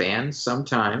 The fans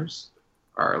sometimes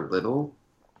are a little,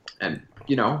 and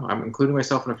I'm including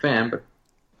myself in a fan, but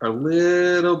are a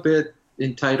little bit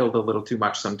entitled a little too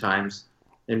much sometimes,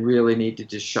 and really need to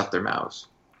just shut their mouths.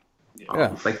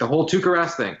 Like the whole Tuukka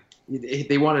Rask thing.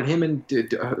 They wanted him and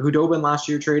Hudobin last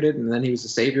year traded, and then he was the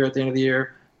savior at the end of the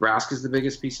year. Rask is the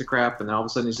biggest piece of crap, and then all of a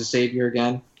sudden he's the savior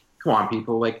again. Come on,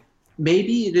 people.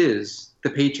 Maybe it is the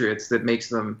Patriots that makes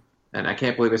them, and I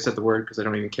can't believe I said the word because I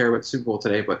don't even care about the Super Bowl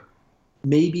today, but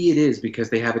maybe it is because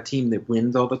they have a team that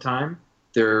wins all the time.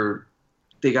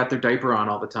 They got their diaper on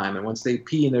all the time, and once they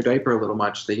pee in their diaper a little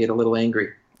much, they get a little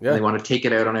angry. Yeah. And they want to take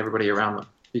it out on everybody around them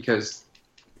because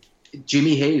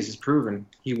Jimmy Hayes has proven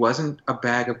he wasn't a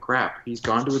bag of crap. He's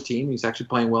gone to a team. He's actually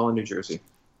playing well in New Jersey.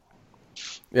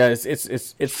 Yeah,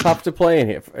 it's tough to play in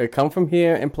here. Come from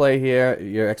here and play here.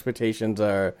 Your expectations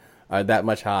are that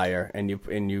much higher, and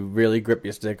you really grip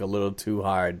your stick a little too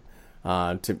hard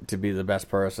to be the best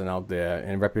person out there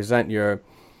and represent your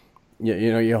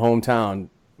hometown.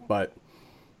 But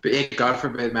God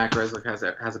forbid Matt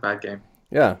Grzelcyk has a bad game.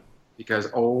 Yeah, because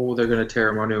they're going to tear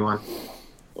him a new one.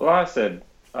 Well, I said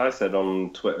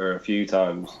on Twitter a few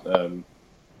times,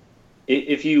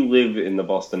 if you live in the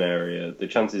Boston area, the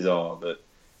chances are that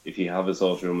if you have a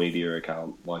social media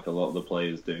account, like a lot of the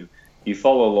players do, you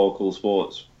follow local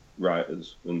sports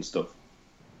writers and stuff.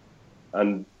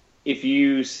 And if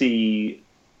you see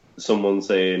someone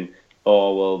saying,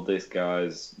 oh, well, this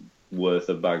guy's worth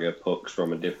a bag of pucks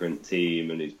from a different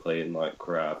team and he's playing like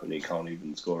crap and he can't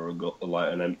even score a goal,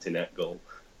 like an empty net goal,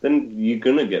 then you're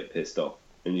gonna get pissed off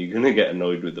and you're gonna get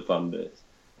annoyed with the fan base.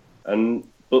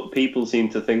 But people seem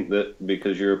to think that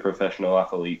because you're a professional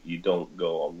athlete, you don't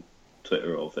go on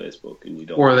Twitter or Facebook and you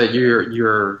don't, or that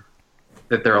you're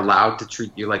that they're allowed to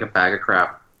treat you like a bag of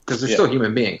crap because they're still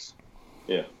human beings.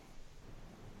 Yeah.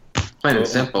 Plain and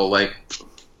simple. Like,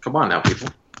 come on now, people.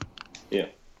 Yeah.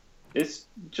 It's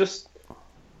just,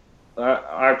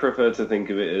 I prefer to think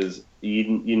of it as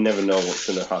you never know what's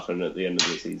going to happen at the end of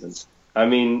the season. I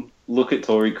mean, look at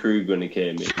Torrey Krug when he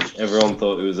came in. Everyone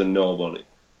thought he was a nobody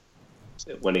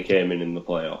when he came in the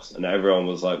playoffs. And everyone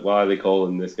was like, why are they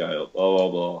calling this guy up? Blah, blah,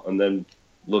 blah. And then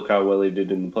look how well he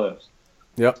did in the playoffs.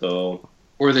 Yep. So,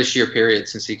 or this year period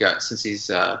since he's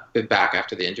been back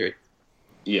after the injury.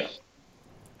 Yeah.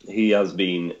 He has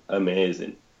been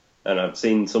amazing. And I've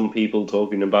seen some people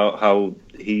talking about how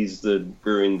he's the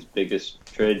Bruins' biggest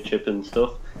trade chip and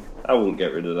stuff. I wouldn't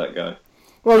get rid of that guy.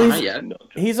 Well,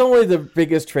 he's only the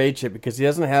biggest trade chip because he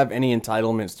doesn't have any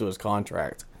entitlements to his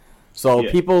contract. So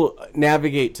people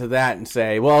navigate to that and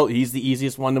say, well, he's the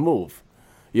easiest one to move.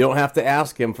 You don't have to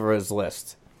ask him for his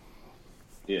list.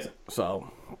 Yeah.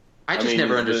 So I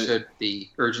never understood the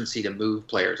urgency to move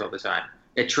players all the time.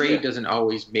 A trade doesn't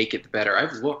always make it better.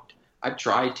 I've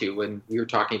tried to when we were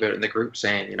talking about it in the group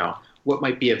saying, what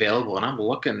might be available. And I'm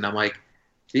looking and I'm like,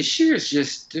 this year is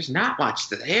just, there's not much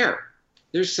there.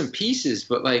 There's some pieces,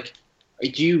 but like,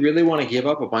 do you really want to give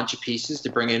up a bunch of pieces to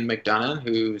bring in McDonough,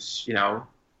 who's,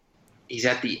 he's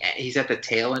at the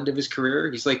tail end of his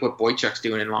career. He's like what Boychuk's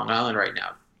doing in Long Island right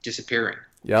now, disappearing.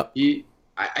 Yep. You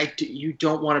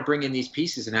don't want to bring in these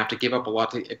pieces and have to give up a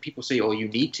lot. People say, oh, you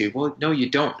need to. Well, no, you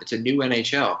don't. It's a new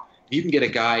NHL. If you can get a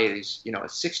guy who's, a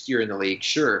sixth year in the league,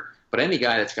 sure. But any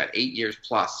guy that's got 8 years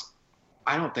plus,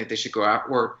 I don't think they should go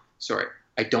out.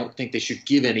 I don't think they should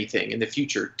give anything in the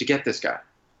future to get this guy.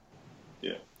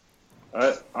 Yeah.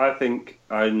 I think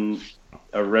I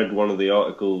read one of the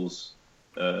articles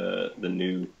the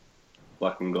new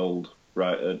Black and Gold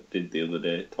writer did the other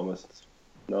day. Thomas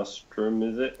Nystrom,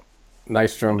 is it?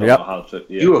 Nystrom, yep.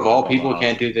 You of all people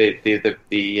can't do the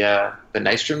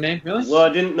Nystrom name, really? Well, I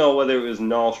didn't know whether it was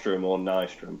Nordstrom or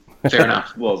Nystrom. Fair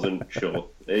enough. Wasn't sure.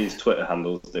 His Twitter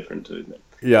handle is different to his name.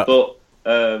 Yeah. But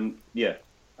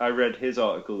I read his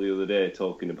article the other day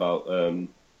talking about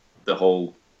the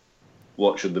whole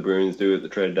what should the Bruins do at the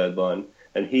trade deadline,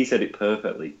 and he said it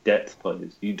perfectly. Depth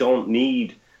players. You don't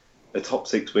need a top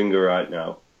six winger right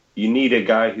now. You need a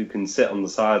guy who can sit on the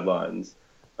sidelines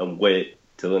and wait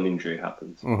till an injury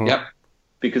happens. Mm-hmm. Yep.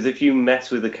 Because if you mess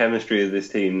with the chemistry of this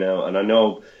team now, and I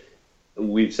know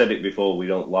we've said it before, we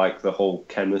don't like the whole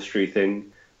chemistry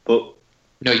thing, but...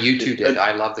 No, you two did.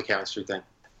 I love the chemistry thing.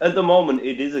 At the moment,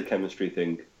 it is a chemistry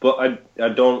thing, but I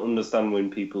don't understand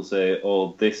when people say,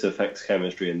 oh, this affects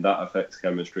chemistry and that affects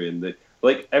chemistry, and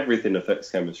everything affects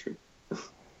chemistry.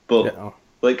 But,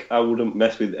 I wouldn't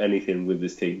mess with anything with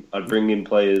this team. I'd bring in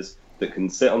players that can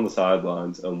sit on the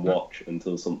sidelines and watch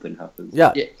until something happens.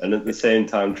 Yeah. And at the same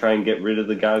time, try and get rid of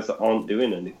the guys that aren't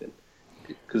doing anything.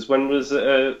 Because when was...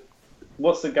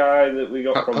 what's the guy that we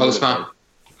got from... Postman.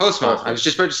 I was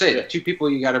just about to say, the two people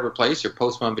you got to replace are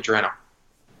Postman and Vetrano.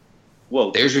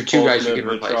 Well, there's your two guys you can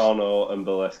replace. Vetrano and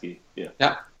Bolesky. Yeah.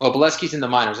 Well, Bolesky's in the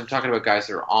minors. I'm talking about guys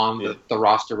that are on the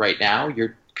roster right now.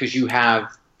 Because you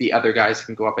have the other guys that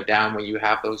can go up and down when you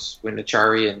have those, when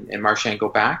Achari and Marchand go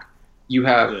back. You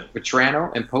have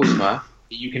Vetrano and Postma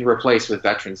that you can replace with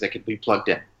veterans that can be plugged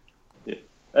in. Yeah.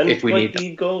 And if we need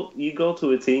them. You go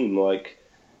to a team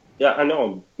I know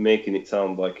I'm making it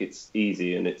sound like it's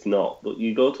easy and it's not, but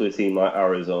you go to a team like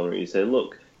Arizona and you say,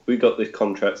 look, we got this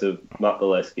contract of Matt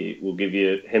Bolesky. We'll give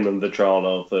you him and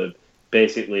Vetrano for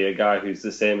basically a guy who's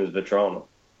the same as Vetrano.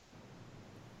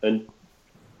 And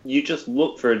you just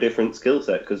look for a different skill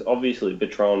set because obviously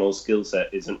Vetrano's skill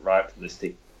set isn't right for this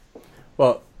team.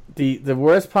 Well, the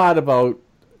worst part about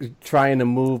trying to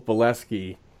move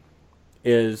Bolesky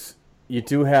is you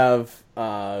do have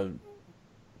 $3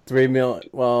 million.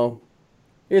 Well,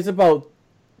 it's about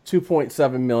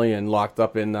 $2.7 million locked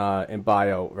up in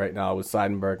buyout right now with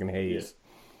Seidenberg and Hayes.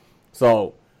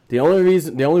 So the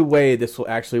only way this will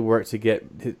actually work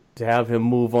to have him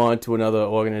move on to another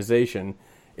organization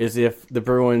is if the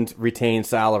Bruins retain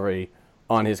salary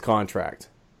on his contract,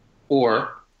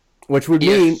 which would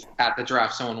mean at the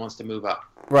draft someone wants to move up.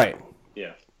 Right.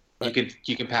 Yeah. You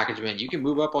can package him in. You can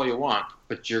move up all you want,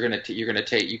 but you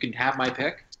can have my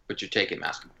pick, but you're taking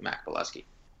Mac Bolesky.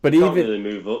 But can't really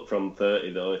move up from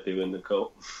 30 though if they win the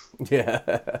cup. Yeah.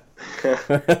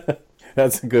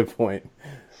 That's a good point.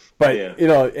 But Yeah. you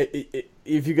know,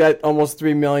 if you got almost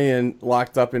 $3 million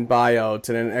locked up in buyouts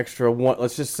and an extra one,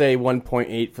 let's just say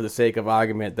 1.8 for the sake of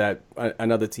argument that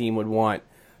another team would want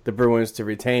the Bruins to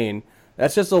retain.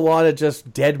 That's just a lot of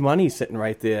just dead money sitting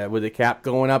right there with the cap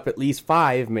going up at least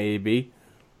 5 maybe.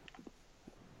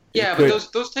 Yeah,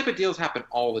 but those type of deals happen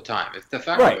all the time. If the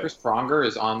fact that Chris Pronger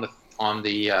is on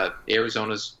the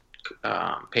Arizona's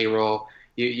payroll,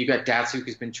 you got Datsuk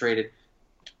who's been traded.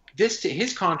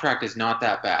 His contract is not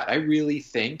that bad. I really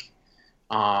think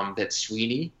that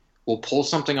Sweeney will pull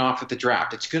something off at the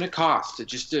draft. It's going to cost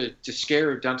to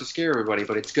scare everybody,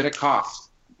 but it's going to cost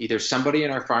either somebody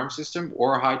in our farm system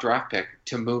or a high draft pick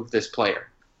to move this player.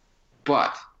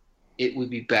 But it would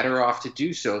be better off to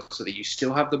do so that you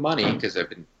still have the money, because I've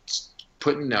been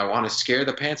I want to scare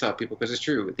the pants off people because it's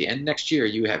true. At the end of next year,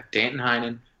 you have Danton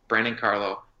Heinen, Brandon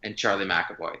Carlo, and Charlie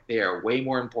McAvoy. They are way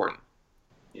more important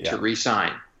to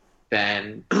re-sign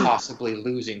than possibly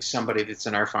losing somebody that's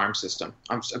in our farm system.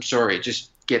 I'm sorry, just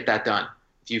get that done.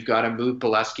 If you've got to move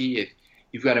Bolesky, if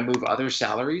you've got to move other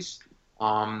salaries,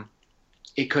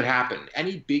 it could happen.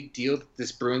 Any big deal that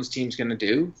this Bruins team's going to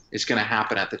do is going to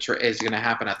happen at the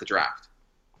draft.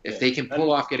 If they can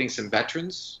pull off getting some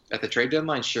veterans at the trade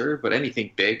deadline, sure, but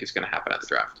anything big is going to happen at the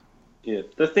draft. Yeah,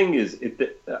 the thing is,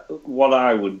 what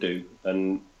I would do,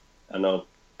 and I know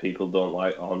people don't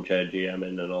like armchair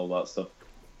GMing and all that stuff,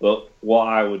 but what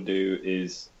I would do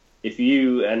is, if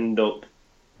you end up,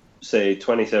 say,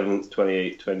 27th,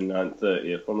 28th, 29th,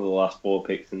 30th, one of the last 4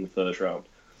 picks in the first round,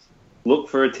 look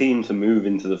for a team to move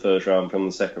into the first round from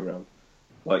the second round,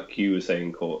 like you were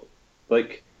saying, Court.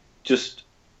 Like, just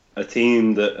a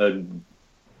team that are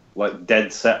like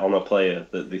dead set on a player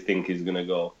that they think is going to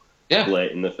go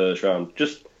late in the first round.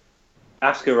 Just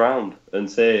ask around and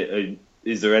say,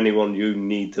 is there anyone you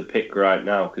need to pick right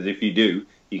now? Because if you do,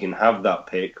 you can have that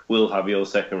pick. We'll have your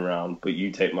second round, but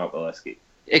you take Mark Bolesky.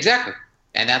 Exactly.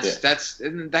 And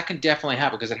that can definitely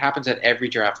happen, because it happens at every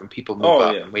draft when people move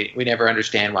up. Yeah. And we never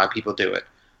understand why people do it.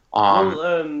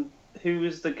 Who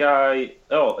was the guy?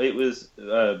 Oh, it was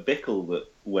Bickle that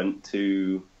went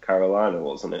to Carolina,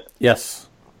 wasn't it? Yes.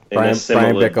 In a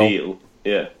similar deal.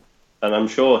 Yeah. And I'm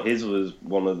sure his was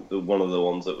one of the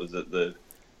ones that was at the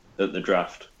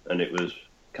draft, and it was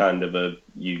kind of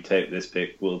you take this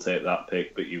pick, we'll take that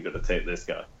pick, but you've got to take this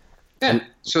guy. Yeah.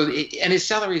 And his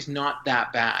salary is not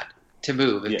that bad to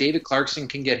move. If David Clarkson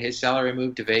can get his salary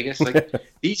moved to Vegas, like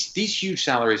these huge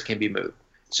salaries can be moved.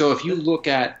 So if you look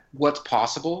at what's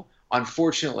possible,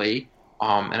 unfortunately,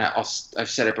 and I've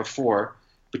said it before,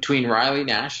 between Riley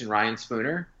Nash and Ryan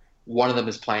Spooner, one of them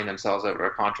is playing themselves out of a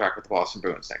contract with the Boston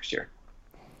Bruins next year.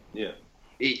 Yeah.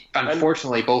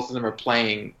 Unfortunately, both of them are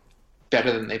playing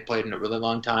better than they've played in a really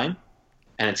long time,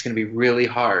 and it's going to be really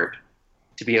hard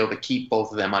to be able to keep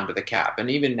both of them under the cap. And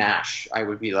even Nash, I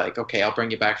would be like, okay, I'll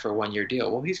bring you back for a 1-year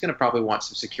deal. Well, he's going to probably want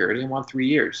some security and want 3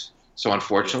 years. So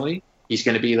unfortunately, he's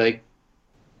going to be like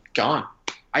gone.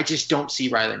 I just don't see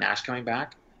Riley Nash coming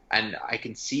back, and I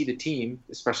can see the team,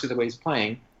 especially the way he's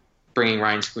playing, bringing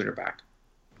Ryan Spooner back.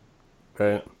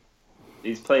 Right.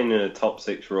 He's playing in a top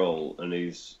 6 role, and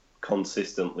he's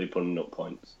consistently putting up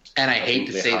points. And I hate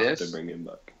to say this, to bring him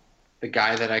back. The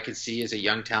guy that I could see as a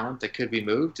young talent that could be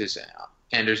moved is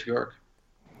Anders Bjork.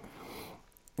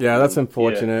 Yeah, that's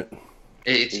unfortunate. Yeah.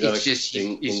 It's just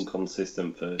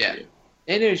inconsistent first year.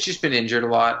 And it's just been injured a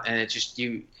lot, and it's just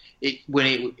the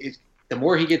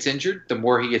more he gets injured, the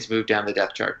more he gets moved down the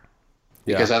depth chart.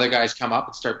 Because other guys come up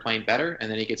and start playing better,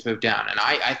 and then he gets moved down. And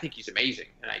I think he's amazing,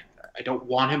 and I don't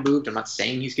want him moved. I'm not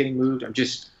saying he's getting moved. I'm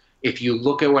just, if you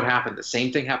look at what happened, the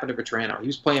same thing happened to Vetrano. He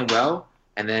was playing well,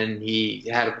 and then he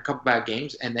had a couple bad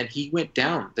games, and then he went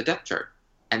down the depth chart.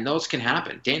 And those can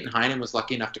happen. Danton Heinen was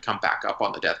lucky enough to come back up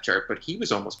on the depth chart, but he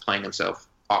was almost playing himself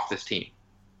off this team.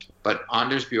 But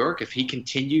Anders Bjork, if he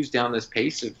continues down this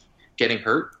pace of getting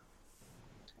hurt,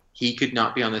 he could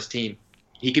not be on this team.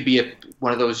 He could be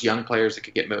one of those young players that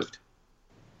could get moved,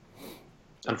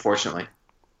 unfortunately.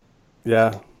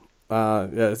 Yeah.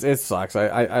 It sucks.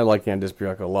 I like Anders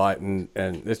Bjork a lot, and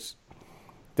it's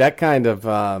that kind of,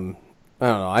 I don't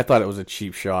know, I thought it was a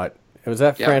cheap shot. Was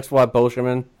that Francois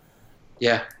Beauchemin?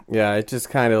 Yeah. Yeah, it just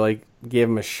kind of like gave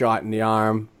him a shot in the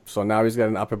arm, so now he's got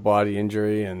an upper body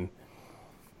injury, and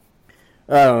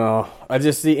I don't know. I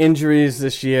just see injuries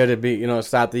this year to be,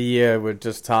 start the year were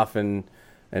just tough, and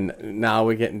now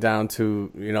we're getting down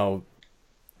to,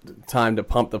 time to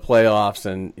pump the playoffs,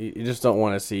 and you just don't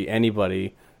want to see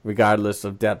anybody, regardless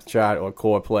of depth chart or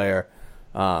core player,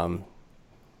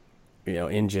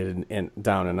 injured and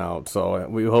down and out. So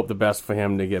we hope the best for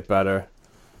him to get better.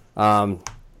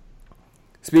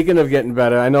 Speaking of getting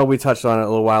better, I know we touched on it a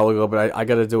little while ago, but I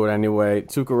got to do it anyway.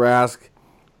 Tuukka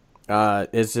Rask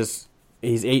is just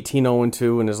he's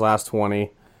 18-0-2 in his last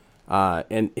 20,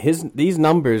 and these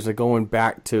numbers are going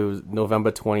back to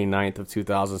November 29th of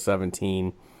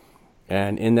 2017,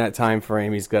 and in that time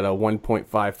frame, he's got a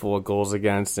 1.54 goals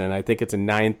against, and I think it's a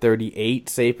 .938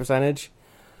 save percentage,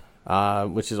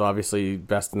 which is obviously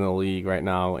best in the league right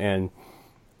now, and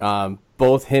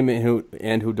both him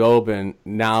and Khudobin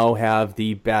now have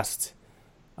the best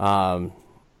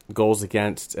goals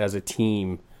against as a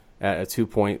team at a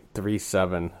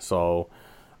 2.37. So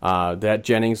that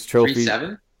Jennings Trophy...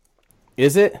 3.7?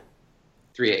 Is it?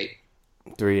 3.8.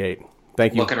 3.8.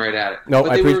 Thank you. Looking right at it. No,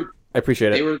 I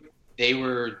appreciate it. They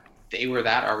were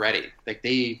that already. Like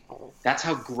that's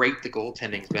how great the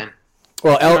goaltending's been.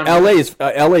 Well,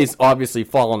 LA's obviously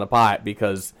fallen apart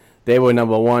because they were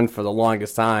number one for the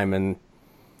longest time, and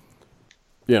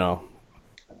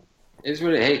it's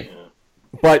what hey.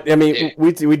 But I mean,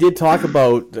 we did talk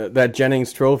about that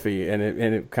Jennings Trophy, and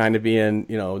it kind of being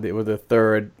they were the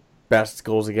third best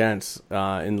goals against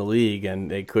in the league,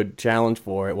 and they could challenge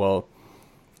for it. Well,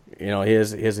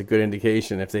 here's a good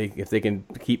indication if they can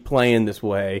keep playing this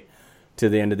way to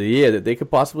the end of the year that they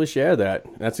could possibly share that.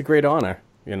 That's a great honor,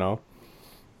 Not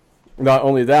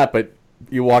only that, but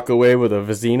you walk away with a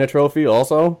Vezina Trophy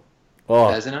also. Oh,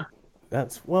 Vezina?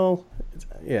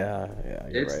 Yeah.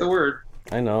 It's right. the word.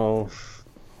 I know.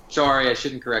 Sorry, I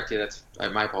shouldn't correct you. That's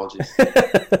my apologies.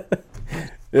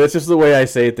 It's just the way I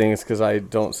say things because I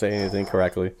don't say anything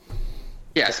correctly.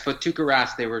 Yes, but Tuukka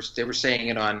Rask, they were saying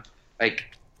it on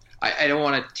I don't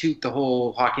want to toot the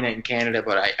whole Hockey Night in Canada,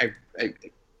 but I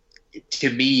to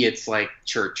me it's like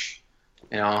church.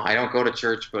 I don't go to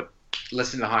church, but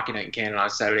listen to Hockey Night in Canada on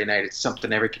Saturday night. It's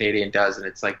something every Canadian does, and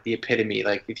it's like the epitome.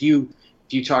 Like if you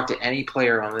talk to any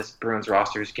player on this Bruins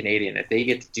roster who's Canadian, if they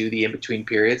get to do the in-between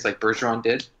periods like Bergeron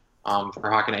did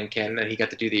for Hockey Night in Canada, and he got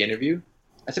to do the interview,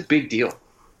 that's a big deal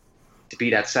to be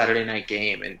that Saturday night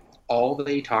game. And all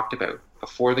they talked about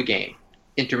before the game,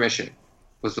 intermission,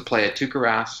 was the play of Tuukka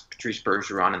Rask, Patrice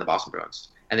Bergeron, and the Boston Bruins.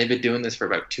 And they've been doing this for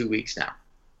about 2 weeks now.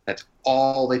 That's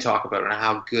all they talk about and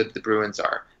how good the Bruins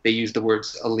are. They use the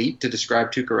words elite to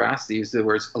describe Tuukka Rask. They use the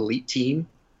words elite team.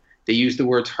 They use the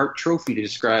words Hart Trophy to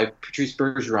describe Patrice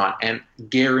Bergeron and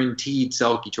guaranteed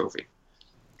Selke Trophy.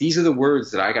 These are the words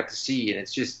that I got to see, and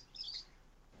it's just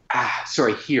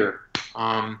here.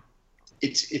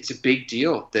 It's a big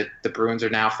deal that the Bruins are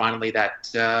now finally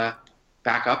that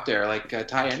back up there. Like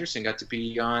Ty Anderson got to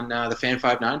be on the Fan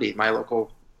 590, my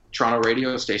local Toronto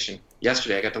radio station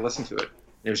yesterday. I got to listen to it.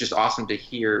 And it was just awesome to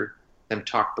hear them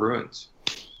talk Bruins.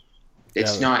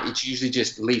 It's usually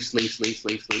just Leafs.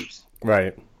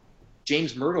 Right.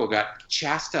 James Myrtle got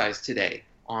chastised today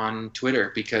on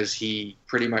Twitter because he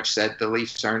pretty much said the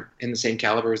Leafs aren't in the same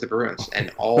caliber as the Bruins,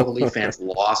 and all the Leaf fans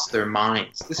lost their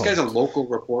minds. This guy's a local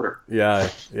reporter. Yeah,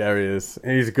 he is.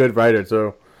 And he's a good writer,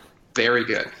 too. Very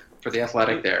good for the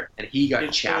Athletic there, and he got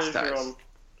chastised.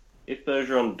 If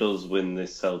Bergeron does win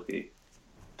this Selke,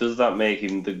 does that make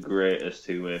him the greatest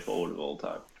two-way forward of all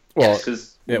time? Well,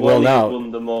 because now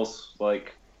won the most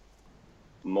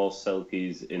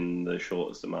Selkies in the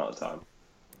shortest amount of time.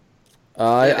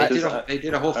 They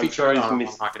did a whole feature on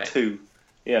Hockey Night. 2.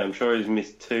 Yeah, I'm sure he's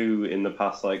missed 2 in the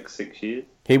past 6 years.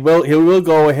 He will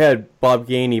go ahead Bob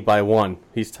Gainey by 1.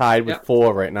 He's tied with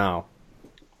 4 right now.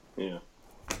 Yeah.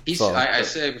 I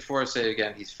say it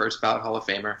again, he's first ballot Hall of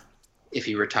Famer if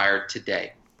he retired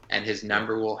today, and his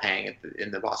number will hang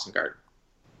in the Boston Garden.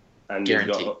 And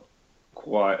guaranteed. He's got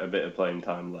quite a bit of playing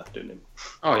time left in him.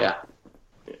 Oh yeah.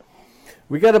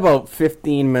 We got about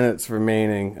 15 minutes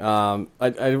remaining. I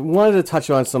wanted to touch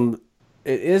on some.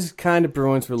 It is kind of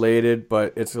Bruins related,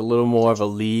 but it's a little more of a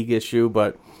league issue.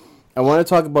 But I want to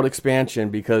talk about expansion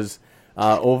because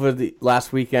over the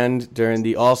last weekend during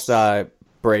the All-Star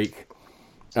break,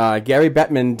 Gary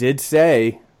Bettman did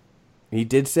say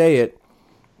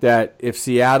that if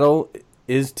Seattle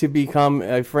is to become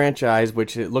a franchise,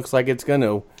 which it looks like it's going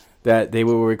to, that they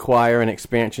will require an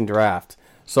expansion draft.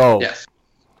 So. Yes.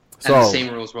 And the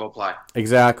same rules will apply.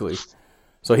 Exactly.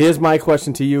 So here's my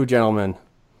question to you, gentlemen.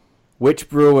 Which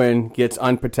Bruin gets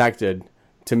unprotected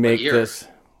to make this?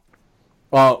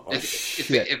 Well, because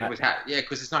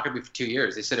it's not going to be for 2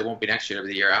 years. They said it won't be next year, it'll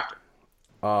be the year after.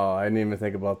 Oh, I didn't even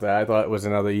think about that. I thought it was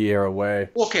another year away.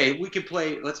 Okay,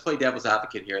 let's play devil's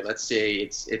advocate here. Let's say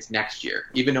it's next year,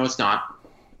 even though it's not.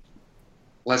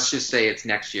 Let's just say it's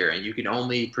next year, and you can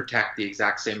only protect the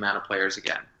exact same amount of players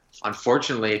again.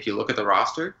 Unfortunately, if you look at the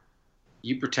roster,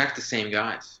 you protect the same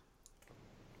guys.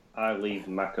 I leave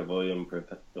McAvoy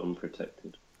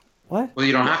unprotected. What? Well,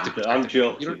 you don't have to protect I'm him.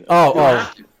 joking. You don't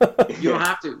Oh. You don't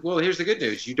have to. Well, here's the good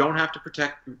news. You don't have to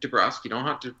protect DeBrusque. You don't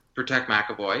have to protect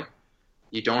McAvoy.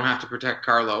 You don't have to protect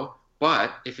Carlo.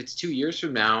 But if it's 2 years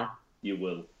from now, You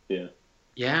will, yeah.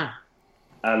 yeah.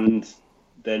 And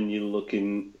then you're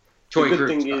looking... Toy the good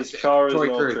Krug. thing is Chara's Toy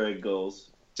no Krug. trade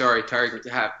goals. Sorry,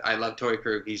 I love Toy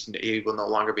Krug. He will no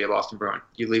longer be a Boston Bruin.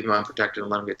 You leave him unprotected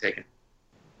and let him get taken.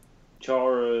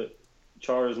 Chara's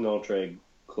no trade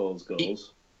clause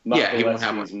goals. Yeah, he won't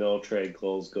have Matt one. no trade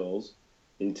clause goals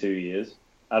in 2 years.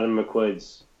 Adam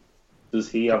McQuaid's... Does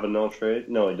he have a no trade?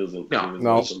 No, he doesn't.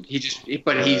 No.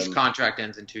 His contract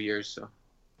ends in 2 years, so.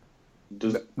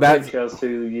 Does That's- Krejci has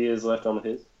 2 years left on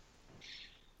his?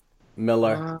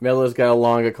 Miller's got a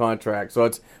longer contract, so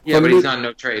it's Yeah, for but me- he's on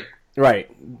no trade. right.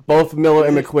 Both Miller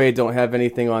and McQuaid don't have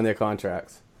anything on their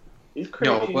contracts. Is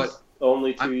No, Krejci's but-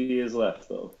 only 2 years left,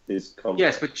 though? His contract.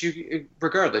 Yes, but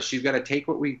regardless, you've got to take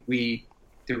what we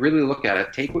to really look at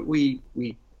it. Take what we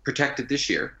protected this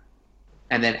year,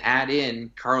 and then add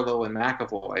in Carlo and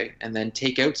McAvoy, and then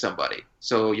take out somebody.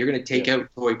 So you're going to take out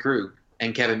Toy Krug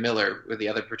and Kevin Miller with the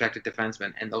other protected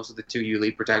defensemen, and those are the two you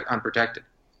leave unprotected.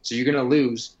 So you're going to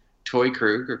lose Toy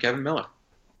Krug or Kevin Miller.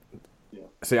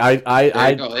 See, There you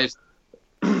go.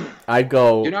 I'd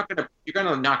go. You're not going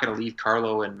to leave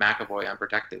Carlo and McAvoy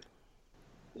unprotected.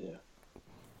 Yeah.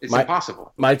 It's My-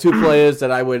 impossible. My two players that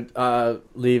I would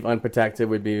leave unprotected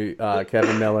would be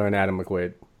Kevin Miller and Adam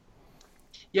McQuaid.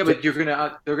 Yeah, but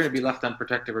they're gonna be left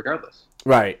unprotected regardless.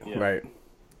 Right, Yeah. right.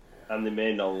 And they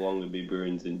may no longer be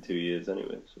Bruins in 2 years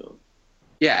anyway, so...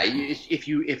 Yeah,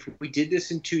 if we did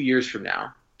this in 2 years from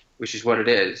now, which is what it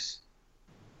is,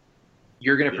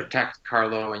 you're going to protect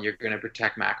Carlo and you're going to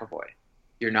protect McAvoy.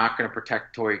 You're not going to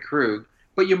protect Toy Krug,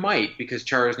 but you might because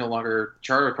Chara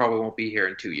probably won't be here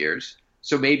in 2 years.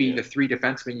 So maybe the three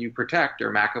defensemen you protect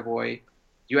are McAvoy.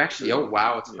 You actually, oh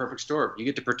wow, it's a perfect storm. You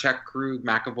get to protect Krug,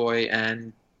 McAvoy,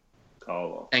 and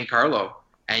Carlo.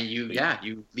 And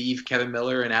you leave Kevin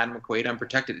Miller and Adam McQuaid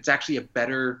unprotected. It's actually a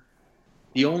better.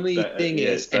 The only thing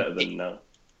is, it's better than now.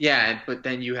 yeah, but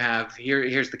then you have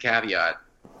here's the caveat.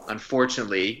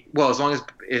 Unfortunately, well, as long as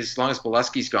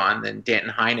Bolesky's gone, then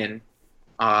Danton Heinen,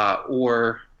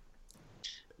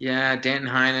 Danton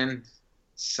Heinen,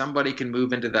 somebody can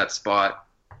move into that spot.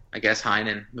 I guess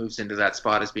Heinen moves into that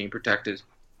spot as being protected.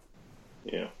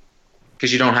 Yeah.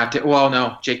 Because you don't have to. Well,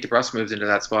 no, Jake DeBrusque moves into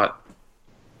that spot.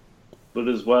 But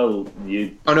as well,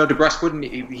 Oh no, DeBrusque wouldn't.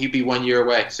 He'd be 1 year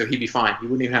away, so he'd be fine. You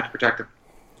wouldn't even have to protect him.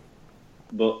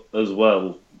 But as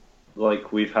well,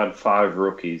 like we've had 5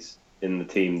 rookies in the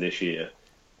team this year.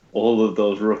 All of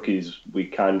those rookies we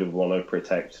kind of want to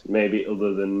protect. Maybe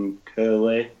other than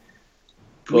Curley.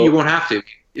 Well, you won't have to.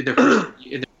 In the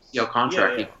PCL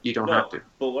contract, Yeah. you don't have to.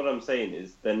 But what I'm saying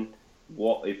is, then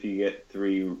what if you get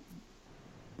 3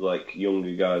 like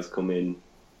younger guys come in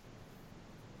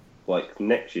like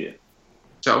next year?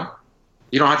 So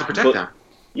you don't have to protect them.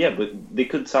 Yeah, but they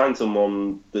could sign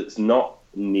someone that's not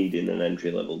needing an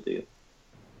entry level deal,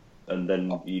 and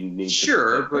then you need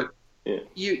Sure, to but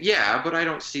yeah. but I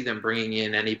don't see them bringing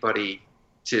in anybody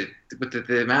with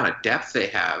the amount of depth they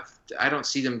have. I don't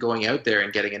see them going out there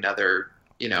and getting another,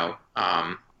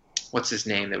 what's his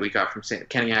name that we got from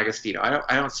Kenny Agostino.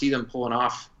 I don't see them pulling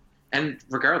off. And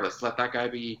regardless, let that guy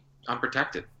be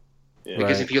unprotected. Yeah.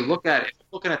 Because Right. if you're looking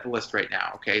at the list right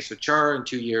now, okay, so Chara in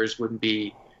 2 years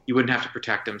you wouldn't have to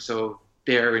protect him. So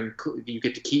you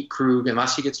get to keep Krug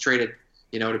unless he gets traded,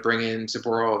 to bring in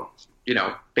Saburo,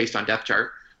 based on depth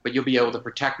chart. But you'll be able to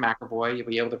protect McAvoy. You'll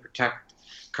be able to protect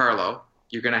Carlo.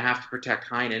 You're going to have to protect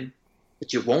Heinen,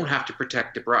 but you won't have to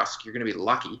protect DeBrusque. You're going to be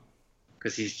lucky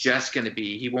because he's just going to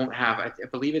be. He won't have. I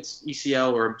believe it's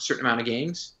ECL or a certain amount of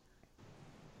games.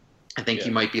 I think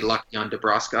you might be lucky on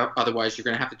DeBrusque. Otherwise, you're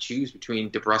going to have to choose between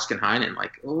DeBrusque and Heinen.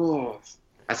 Like, oh,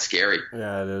 that's scary.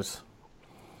 Yeah, it is.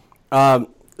 The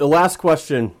last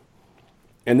question,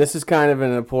 and this is kind of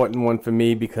an important one for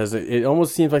me because it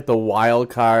almost seems like the wild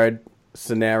card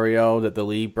scenario that the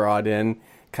league brought in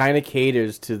kind of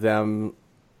caters to them,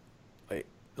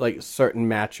 like certain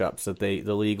matchups that the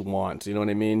league wants. You know what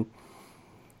I mean?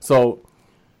 So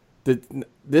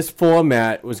this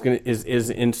format is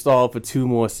installed for 2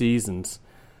 more seasons.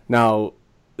 Now,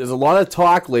 there's a lot of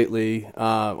talk lately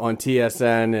on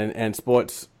TSN and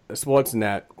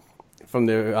Sportsnet from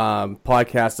the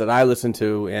podcasts that I listen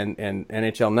to and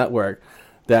NHL Network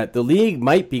that the league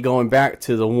might be going back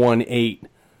to the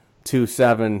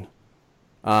 1-8-2-7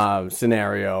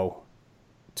 scenario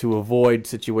to avoid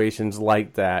situations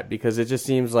like that because it just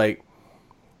seems like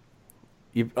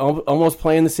you're almost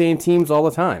playing the same teams all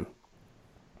the time.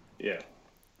 Yeah.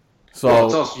 So Well,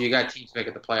 it's also you got teams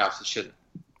making the playoffs that shouldn't.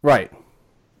 right.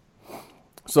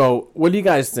 So, what do you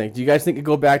guys think? Do you guys think to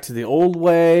go back to the old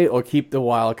way or keep the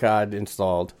wild card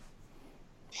installed?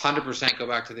 100% go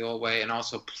back to the old way, and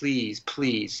also please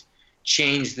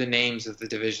change the names of the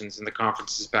divisions and the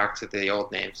conferences back to the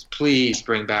old names. Please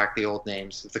bring back the old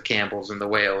names of the Campbells and the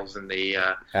Wales and the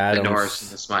Norris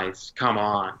and the Smythes. Come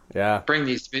on. Yeah. Bring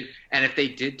these. And if they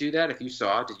did do that, if you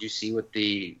saw, did you see who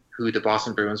the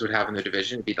Boston Bruins would have in their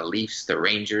division? It'd be the Leafs, the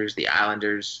Rangers, the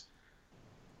Islanders.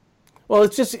 Well,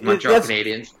 it's just Montreal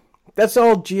Canadiens. That's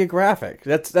all geographic.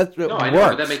 That's what no, works. I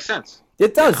know that makes sense.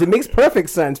 It does. It makes perfect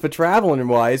sense for traveling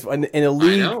wise in a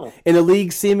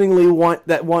league seemingly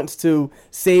wants to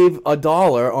save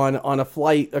 $1 on a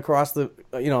flight across the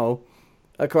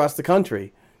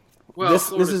country. Well,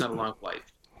 Florida's not a long flight.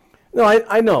 No,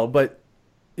 I know, but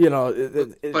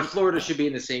but Florida should be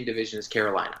in the same division as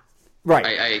Carolina. Right.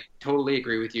 I totally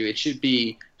agree with you. It should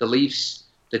be the Leafs,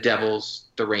 the Devils,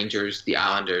 the Rangers, the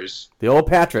Islanders, the old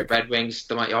Patrick, the Red Wings.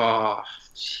 No,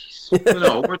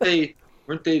 weren't they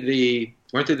the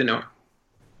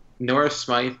Norris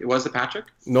Smythe? It was the Patrick.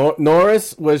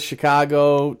 Norris was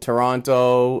Chicago,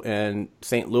 Toronto, and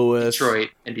St. Louis.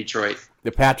 Detroit.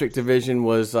 The Patrick division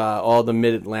was all the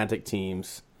Mid-Atlantic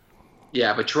teams.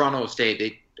 Yeah, but Toronto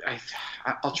stayed.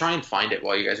 I'll try and find it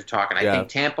while you guys are talking. I think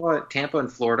Tampa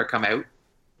and Florida come out,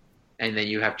 and then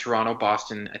you have Toronto,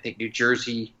 Boston. I think New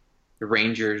Jersey, the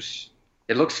Rangers.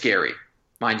 It looks scary,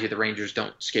 mind you. The Rangers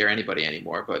don't scare anybody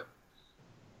anymore, but.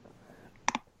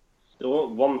 The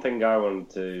one thing I wanted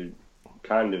to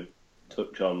kind of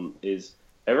touch on is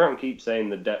everyone keeps saying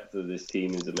the depth of this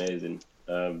team is amazing,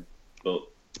 but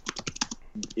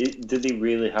do they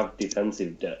really have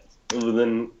defensive depth? Other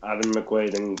than Adam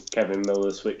McQuaid and Kevin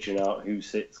Miller switching out who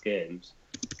sits games,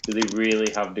 do they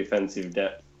really have defensive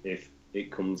depth if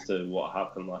it comes to what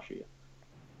happened last year?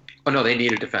 Oh, no, they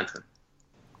need a defenseman.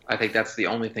 I think that's the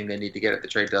only thing they need to get at the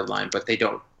trade deadline, but they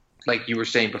don't. Like you were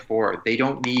saying before, they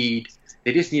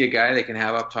just need a guy they can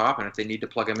have up top, and if they need to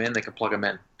plug him in, they can plug him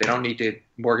in. They don't need to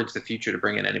mortgage the future to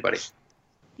bring in anybody.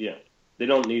 Yeah. They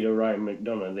don't need a Ryan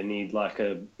McDonough. They need like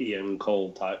a Ian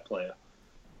Cole type player.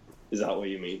 Is that what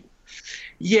you mean?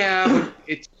 Yeah, but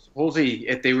it's supposedly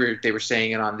if they were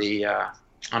saying it on the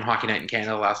on Hockey Night in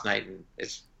Canada last night, and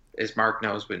as Mark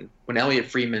knows, when Elliot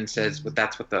Friedman says, "But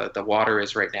that's what the water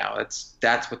is right now,"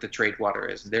 that's what the trade water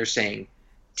is. And they're saying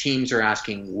teams are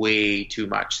asking way too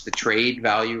much. The trade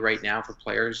value right now for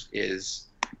players is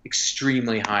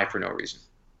extremely high for no reason.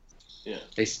 Yeah,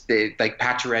 they like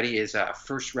Pacioretty is a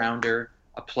first rounder,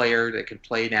 a player that can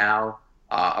play now,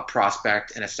 a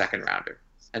prospect, and a second rounder,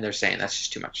 and they're saying that's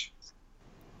just too much.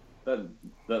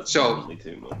 That's totally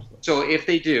too much. So if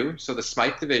they do, the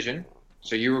Smythe division.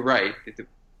 So you were right. The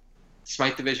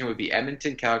Smythe division would be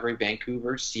Edmonton, Calgary,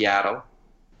 Vancouver, Seattle,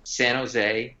 San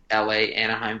Jose, LA,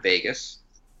 Anaheim, Vegas.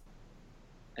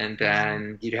 And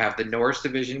then you'd have the Norris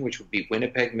division, which would be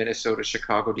Winnipeg, Minnesota,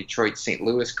 Chicago, Detroit, St.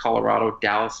 Louis, Colorado,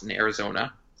 Dallas, and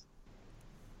Arizona.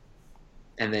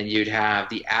 And then you'd have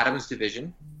the Adams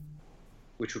division,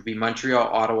 which would be Montreal,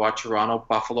 Ottawa, Toronto,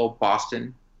 Buffalo,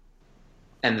 Boston,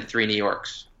 and the 3 New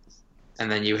Yorks.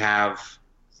 And then you have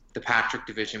the Patrick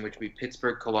division, which would be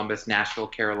Pittsburgh, Columbus, Nashville,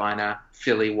 Carolina,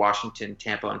 Philly, Washington,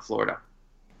 Tampa, and Florida.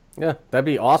 Yeah, that'd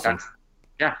be awesome.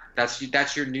 That's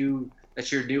your new,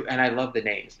 and I love the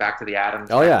names. Back to the Adams.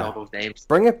 Oh yeah, all those names.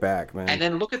 Bring it back, man. And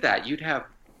then look at that. You'd have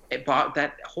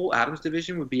that whole Adams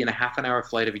division would be in a half an hour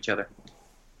flight of each other.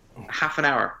 Half an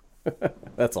hour.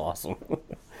 That's awesome.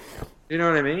 You know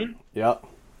what I mean? Yep.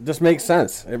 It just makes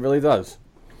sense. It really does.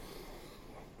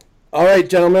 All right,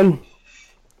 gentlemen.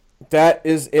 That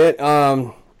is it.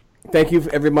 Thank you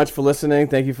very much for listening.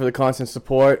 Thank you for the constant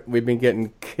support. We've been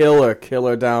getting killer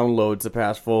downloads the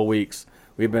past 4 weeks.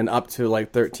 We've been up to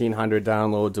like 1,300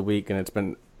 downloads a week, and it's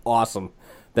been awesome.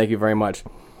 Thank you very much.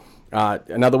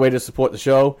 Another way to support the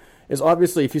show is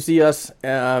obviously if you see us,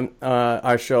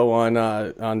 our show on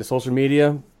the social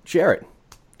media, share it.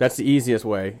 That's the easiest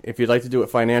way. If you'd like to do it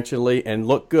financially and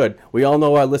look good, we all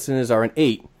know our listeners are an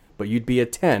 8, but you'd be a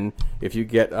 10 if you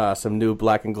get some new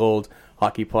Black and Gold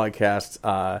Hockey Podcast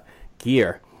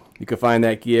gear. You can find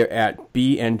that gear at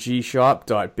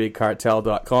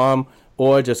bngshop.bigcartel.com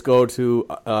or just go to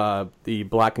the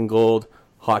Black and Gold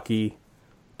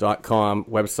Hockey.com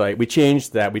website. We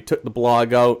changed that. We took the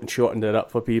blog out and shortened it up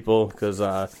for people because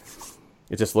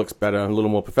it just looks better and a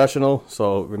little more professional.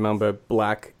 So remember,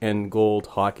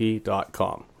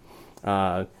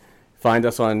 blackandgoldhockey.com. Find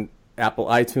us on Apple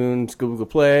iTunes, Google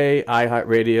Play,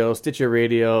 iHeartRadio, Stitcher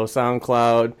Radio,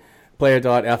 SoundCloud,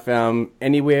 Player.fm,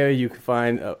 anywhere you can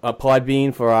find a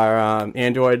Podbean for our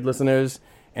Android listeners,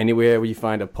 anywhere where you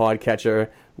find a podcatcher,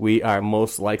 we are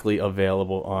most likely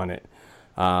available on it.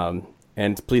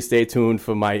 And please stay tuned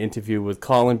for my interview with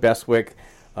Colin Bestwick,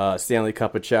 Stanley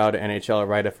Cup of Chowder NHL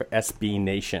writer for SB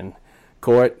Nation.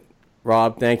 Court,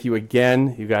 Rob, thank you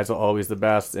again. You guys are always the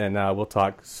best, and we'll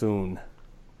talk soon.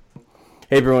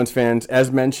 Hey, Bruins fans.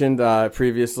 As mentioned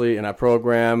previously in our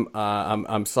program,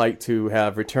 I'm psyched to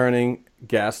have returning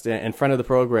guest and friend of the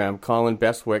program, Colin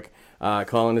Bestwick.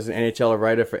 Colin is an NHL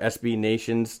writer for SB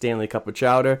Nation's Stanley Cup of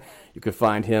Chowder. You can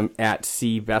find him at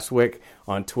C.Bestwick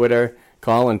on Twitter.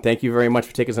 Colin, thank you very much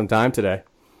for taking some time today.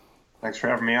 Thanks for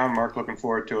having me on, Mark. Looking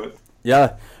forward to it.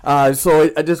 Yeah. So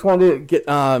I just wanted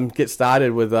to get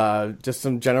started with just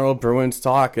some general Bruins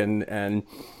talk and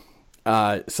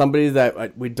somebody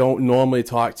that we don't normally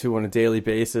talk to on a daily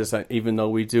basis, even though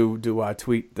we do our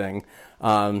tweet thing.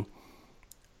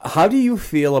 How do you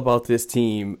feel about this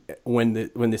team when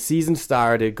the season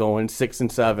started going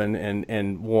 6-7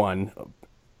 and 1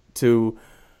 to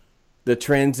the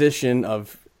transition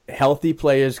of healthy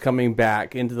players coming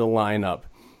back into the lineup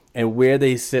and where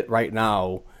they sit right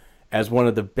now as one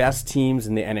of the best teams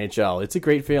in the NHL? It's a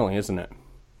great feeling, isn't it?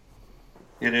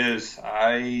 It is.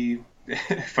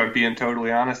 If I'm being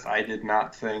totally honest, I did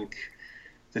not think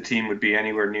the team would be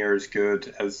anywhere near as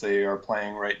good as they are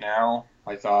playing right now.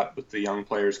 I thought with the young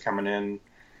players coming in,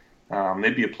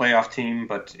 they'd be a playoff team,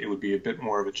 but it would be a bit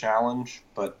more of a challenge.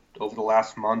 But over the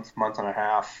last month and a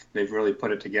half, they've really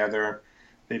put it together.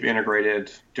 They've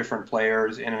integrated different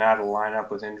players in and out of the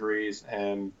lineup with injuries,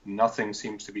 and nothing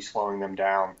seems to be slowing them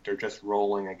down. They're just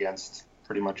rolling against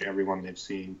pretty much everyone they've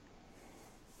seen.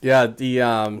 Yeah,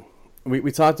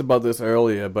 we talked about this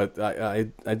earlier, but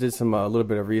I did some a little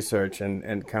bit of research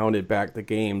and counted back the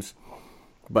games.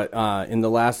 But in the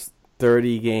last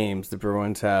 30 games, the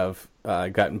Bruins have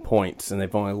gotten points, and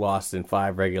they've only lost in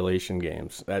 5 regulation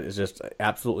games. That is just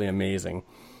absolutely amazing.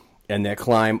 And their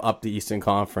climb up the Eastern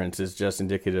Conference is just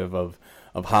indicative of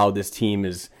how this team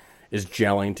is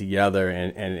gelling together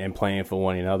and playing for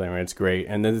one another, and it's great.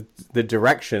 And the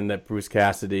direction that Bruce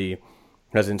Cassidy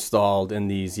has installed in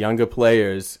these younger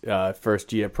players,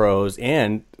 first-year pros,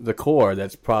 and the core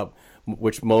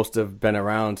which most have been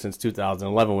around since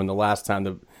 2011, when the last time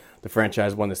the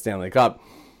franchise won the Stanley Cup.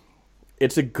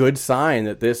 It's a good sign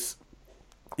that this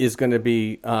is going to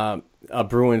be a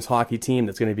Bruins hockey team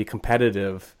that's going to be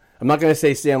competitive. I'm not going to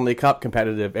say Stanley Cup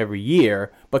competitive every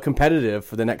year, but competitive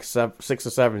for the next 6 or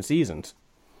 7 seasons.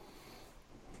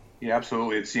 Yeah,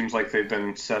 absolutely. It seems like they've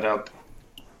been set up,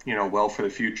 well for the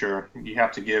future. You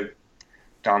have to give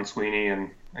Don Sweeney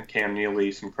and Cam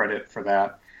Neely some credit for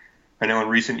that. I know in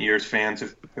recent years fans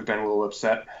have been a little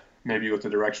upset maybe with the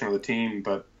direction of the team,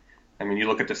 but I mean, you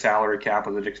look at the salary cap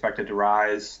as it's expected to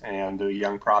rise and the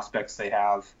young prospects they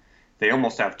have. They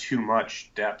almost have too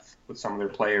much depth with some of their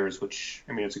players, which,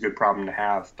 I mean, it's a good problem to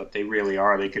have, but they really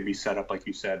are. They could be set up, like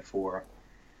you said, for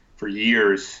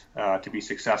years to be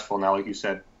successful. Now, like you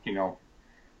said,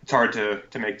 it's hard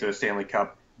to make the Stanley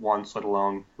Cup once, let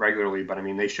alone regularly, but I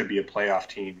mean, they should be a playoff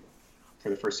team for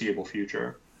the foreseeable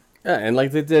future. Yeah, and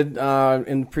like they did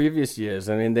in previous years.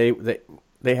 I mean,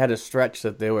 they had a stretch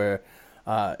that they were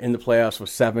in the playoffs for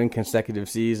 7 consecutive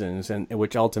seasons, and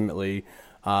which ultimately,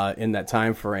 in that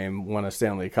time frame, won a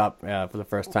Stanley Cup for the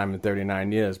first time in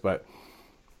 39 years. But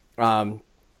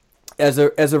as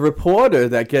a reporter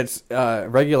that gets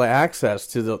regular access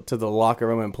to the locker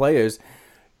room and players,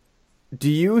 do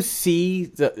you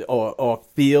see or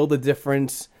feel the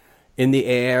difference in the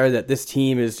air that this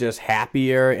team is just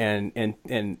happier and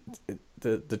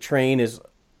the train is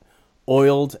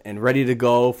oiled and ready to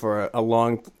go for a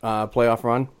long playoff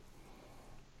run?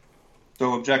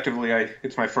 So objectively,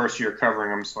 it's my first year covering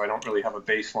them, so I don't really have a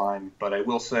baseline. But I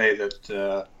will say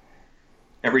that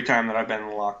every time that I've been in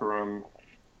the locker room,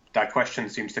 that question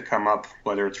seems to come up,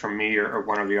 whether it's from me or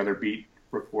one of the other beat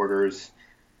reporters.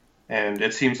 And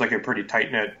it seems like a pretty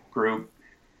tight-knit group.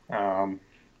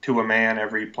 To a man,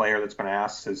 every player that's been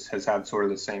asked has had sort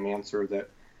of the same answer, that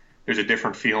there's a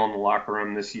different feel in the locker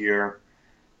room this year.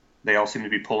 They all seem to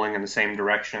be pulling in the same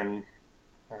direction.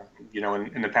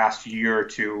 In the past year or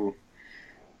two,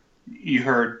 you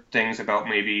heard things about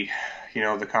maybe,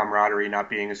 the camaraderie not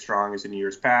being as strong as in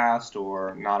years past,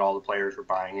 or not all the players were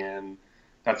buying in,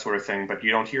 that sort of thing. But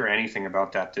you don't hear anything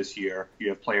about that this year. You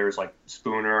have players like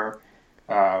Spooner,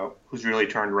 who's really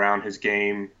turned around his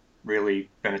game, really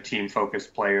been a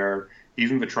team-focused player.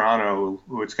 Even Vetrano,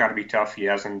 who it's got to be tough. He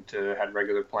hasn't had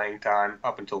regular playing time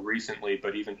up until recently,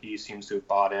 but even he seems to have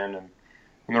bought in, and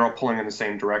they're all pulling in the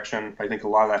same direction. I think a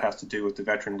lot of that has to do with the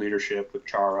veteran leadership with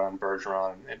Chara and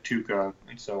Bergeron and Tuukka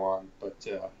and so on. But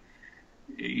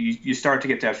you start to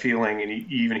get that feeling, and you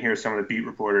even hear some of the beat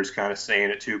reporters kind of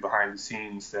saying it too behind the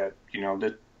scenes, that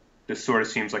this sort of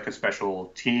seems like a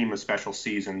special team, a special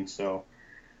season. So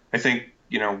I think,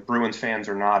 Bruins fans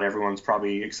or not, everyone's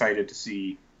probably excited to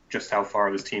see just how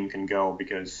far this team can go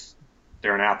because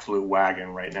they're an absolute wagon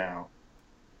right now.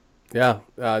 Yeah,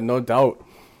 no doubt.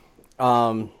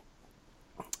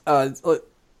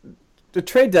 The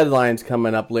trade deadline's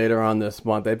coming up later on this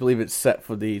month. I believe it's set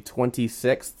for the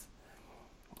 26th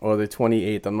or the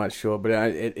 28th. I'm not sure, but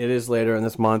it is later in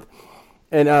this month.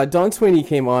 And Don Sweeney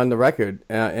came on the record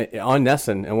on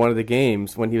NESN in one of the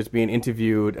games when he was being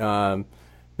interviewed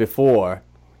before,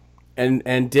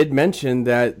 and did mention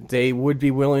that they would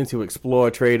be willing to explore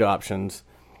trade options.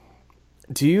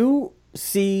 Do you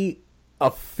see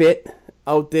a fit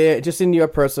out there, just in your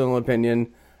personal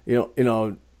opinion? You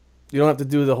don't have to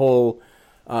do the whole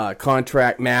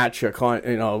contract match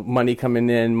or money coming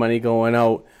in, money going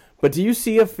out. But do you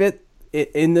see a fit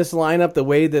in this lineup, the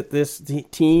way that this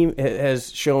team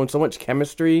has shown so much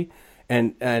chemistry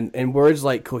and words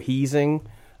like cohesing?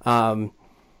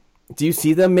 Do you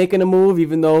see them making a move,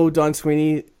 even though Don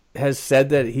Sweeney has said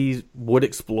that he would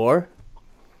explore?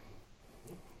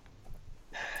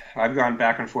 I've gone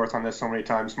back and forth on this so many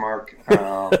times, Mark.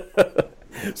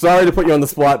 Sorry to put you on the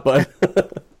spot, but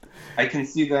I can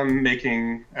see them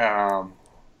making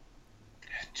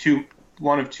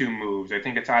one of two moves. I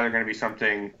think it's either going to be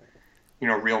something,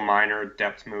 real minor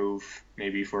depth move,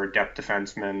 maybe for a depth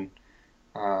defenseman,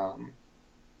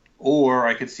 or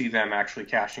I could see them actually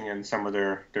cashing in some of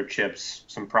their chips,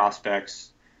 some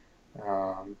prospects,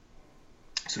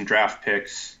 some draft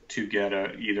picks to get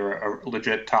either a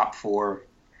legit top four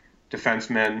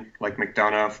defenseman like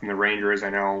McDonough from the Rangers. I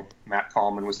know Matt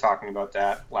Coleman was talking about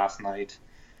that last night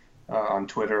on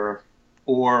Twitter,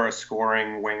 or a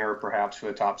scoring winger perhaps for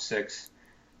the top six.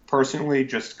 Personally,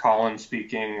 just Colin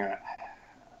speaking,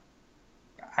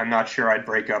 I'm not sure I'd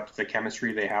break up the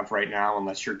chemistry they have right now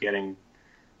unless you're getting,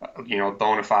 a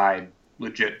bona fide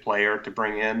legit player to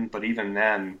bring in. But even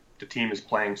then, the team is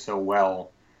playing so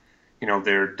well.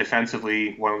 They're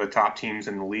defensively one of the top teams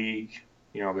in the league.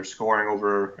 They're scoring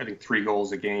over, I think, 3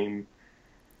 goals a game.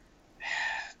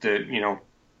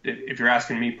 If you're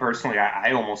asking me personally,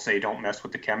 I almost say don't mess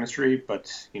with the chemistry.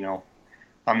 But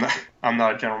I'm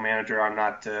not a general manager. I'm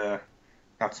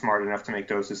not smart enough to make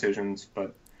those decisions.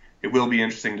 But it will be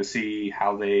interesting to see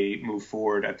how they move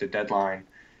forward at the deadline.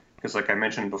 Because, like I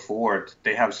mentioned before,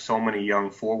 they have so many young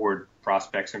forward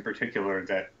prospects in particular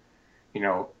that,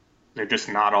 they're just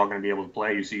not all going to be able to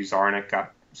play. You see Zarnik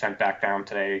got sent back down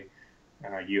today.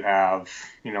 You have,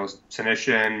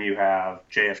 Senyshyn, you have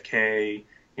JFK,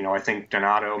 I think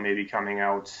Donato may be coming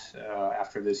out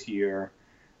after this year,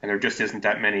 and there just isn't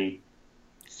that many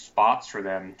spots for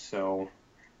them. So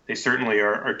they certainly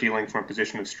are dealing from a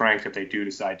position of strength if they do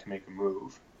decide to make a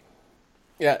move.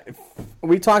 Yeah,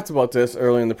 we talked about this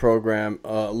early in the program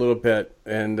a little bit,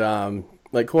 and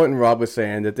like Court and Rob was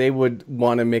saying, that they would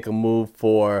want to make a move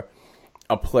for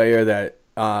a player that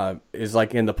is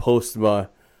like in the Postma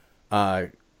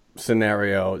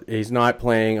scenario. He's not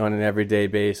playing on an everyday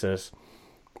basis,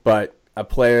 but a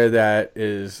player that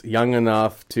is young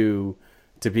enough to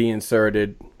be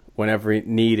inserted whenever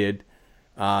needed,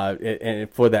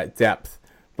 and for that depth.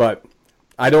 But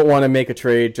I don't want to make a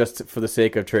trade just for the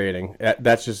sake of trading.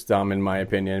 That's just dumb in my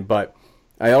opinion. But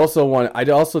I also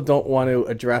don't want to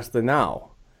address the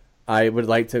now. I would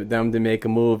like them to make a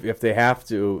move if they have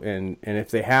to, and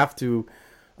if they have to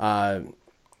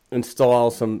install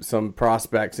some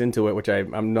prospects into it, which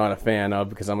I'm not a fan of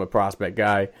because I'm a prospect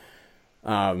guy.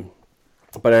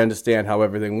 But I understand how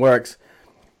everything works.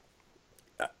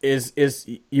 Is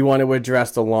you want to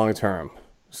address the long term.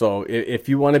 So if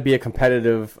you want to be a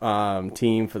competitive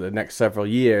team for the next several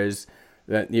years,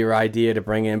 that your idea to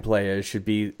bring in players should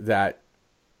be that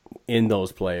in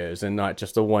those players and not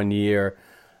just a 1 year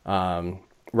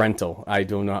rental. I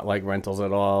do not like rentals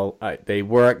at all. They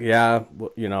work,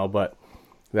 but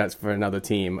that's for another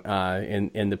team.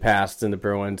 In the past, and the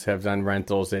Bruins have done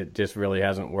rentals. It just really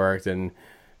hasn't worked, and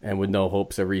with no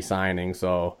hopes of re-signing.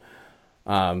 So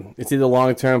it's either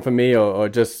long term for me or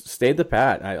just stay the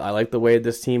pat. I like the way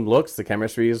this team looks. The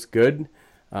chemistry is good.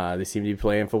 They seem to be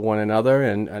playing for one another,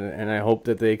 and I hope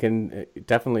that they can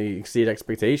definitely exceed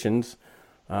expectations.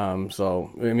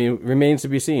 So, I mean, it remains to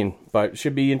be seen, but it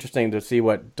should be interesting to see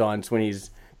what Don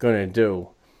Sweeney's going to do.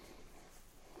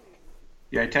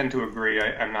 Yeah, I tend to agree.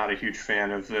 I'm not a huge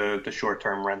fan of the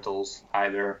short-term rentals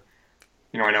either.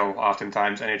 I know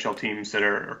oftentimes NHL teams that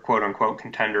are quote-unquote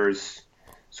contenders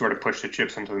sort of push the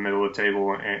chips into the middle of the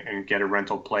table and get a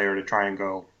rental player to try and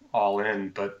go all in.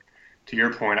 But to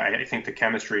your point, I think the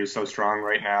chemistry is so strong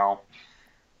right now.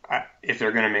 If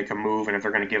they're going to make a move and if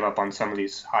they're going to give up on some of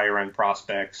these higher-end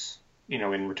prospects,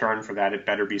 in return for that, it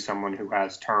better be someone who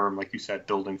has term, like you said,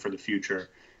 building for the future,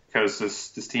 because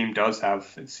this team does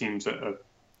have, it seems, a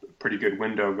pretty good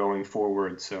window going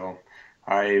forward. So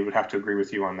I would have to agree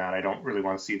with you on that. I don't really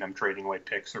want to see them trading away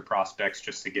picks or prospects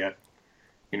just to get,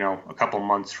 a couple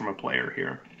months from a player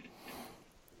here.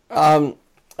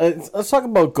 Let's talk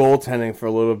about goaltending for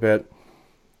a little bit.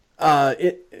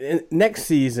 Next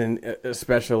season,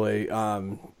 especially,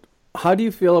 how do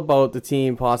you feel about the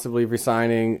team possibly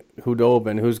re-signing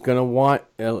Khudobin, who's going to want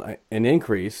an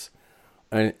increase,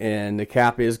 and the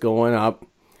cap is going up?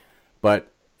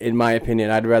 But in my opinion,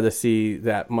 I'd rather see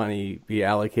that money be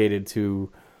allocated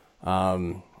to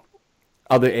other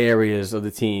areas of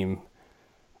the team.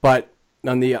 But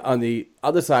on the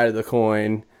other side of the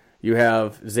coin, you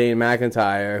have Zane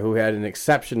McIntyre, who had an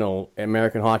exceptional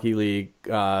American Hockey League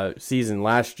season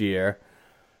last year,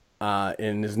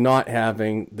 and is not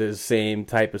having the same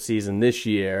type of season this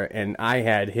year. And I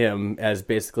had him as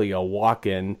basically a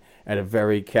walk-in at a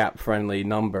very cap-friendly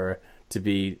number to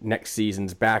be next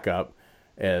season's backup,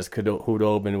 as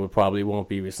Khudobin won't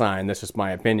be re-signed. That's just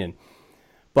my opinion.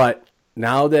 But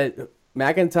now that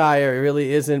McIntyre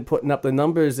really isn't putting up the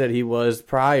numbers that he was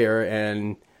prior,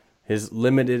 and his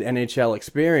limited NHL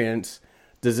experience,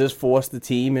 does this force the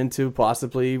team into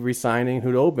possibly re-signing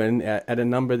Khudobin at a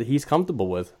number that he's comfortable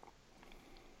with?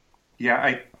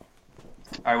 Yeah,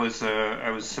 I was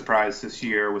surprised this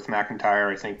year with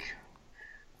McIntyre. I think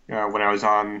when I was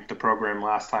on the program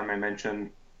last time, I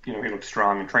mentioned he looked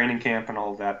strong in training camp and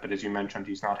all of that, but as you mentioned,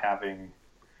 he's not having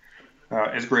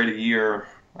as great a year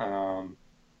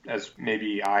as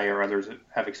maybe I or others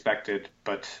have expected.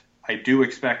 But I do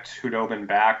expect Khudobin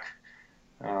back.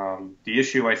 The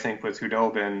issue, I think, with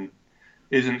Khudobin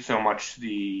isn't so much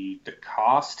the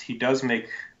cost. He does make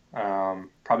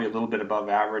probably a little bit above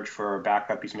average for a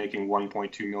backup. He's making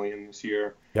 $1.2 million this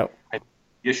year. Yep. The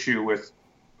issue with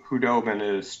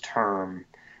Khudobin is term,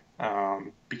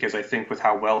 because I think with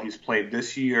how well he's played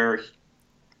this year,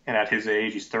 and at his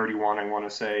age, he's 31, I want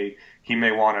to say, he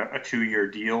may want a 2-year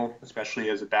deal, especially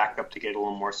as a backup, to get a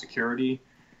little more security.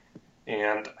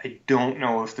 And I don't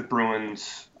know if the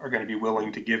Bruins are going to be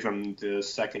willing to give him the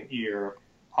second-year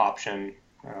option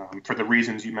for the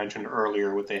reasons you mentioned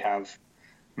earlier. Would they have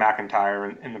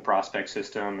McIntyre in the prospect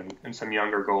system and some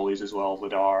younger goalies as well,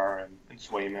 Vladar and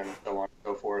Swayman, and so on and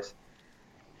so forth.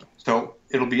 So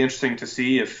it'll be interesting to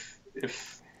see if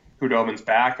Khudobin's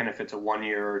back and if it's a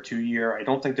 1-year or 2-year. I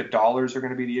don't think the dollars are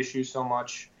going to be the issue so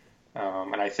much.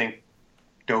 And I think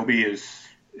Dobie is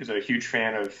a huge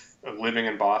fan of living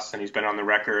in Boston. He's been on the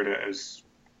record as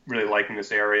really liking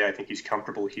this area. I think he's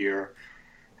comfortable here.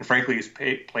 And frankly, he's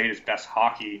played his best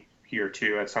hockey here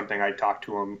too. That's something I talked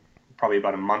to him probably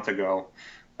about a month ago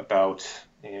about.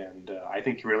 And I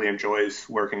think he really enjoys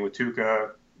working with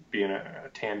Tuukka, being a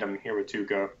tandem here with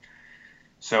Tuukka.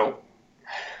 So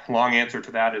long answer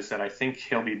to that is that I think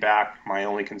he'll be back. My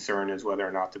only concern is whether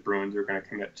or not the Bruins are going to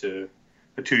commit to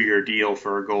a 2-year deal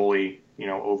for a goalie,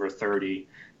 over 30,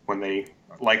 when they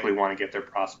likely want to get their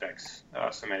prospects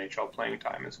some NHL playing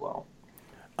time as well.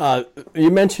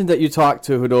 You mentioned that you talked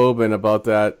to Khudobin about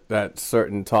that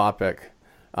certain topic.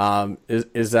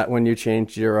 Is that when you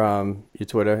changed your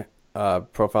Twitter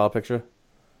profile picture?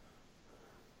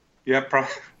 Yeah,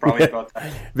 probably about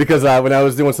that. Because when I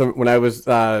was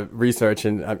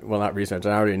researching, not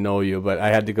researching, I already know you, but I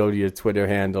had to go to your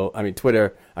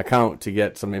Twitter account to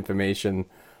get some information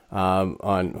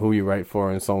on who you write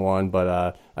for and so on.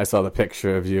 But I saw the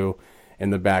picture of you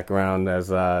in the background as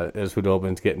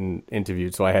Khudobin's getting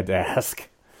interviewed, so I had to ask.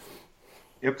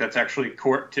 Yep, that's actually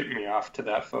Court tipped me off to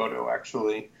that photo,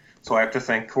 actually. So I have to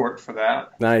thank Court for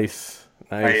that. Nice.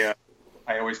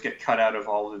 I always get cut out of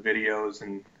all the videos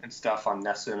and stuff on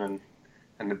NESN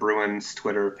and the Bruins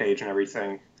Twitter page and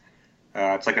everything.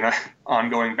 It's like an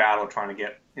ongoing battle trying to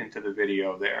get into the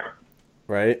video there.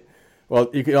 Right. Well,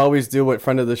 you could always do what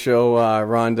friend of the show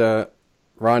Rhonda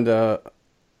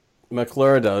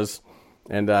McClure does,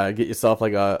 and get yourself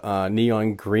like a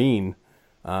neon green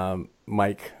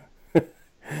mic.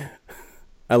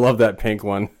 I love that pink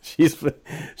one.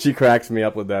 She cracks me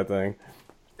up with that thing.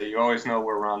 You always know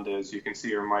where Rhonda is. You can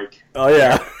see her mic. Oh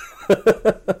yeah.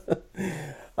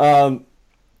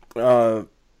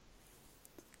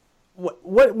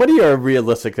 What are your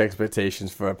realistic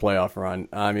expectations for a playoff run?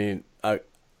 I mean,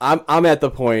 I'm at the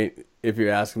point. If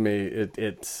you ask me,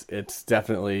 it's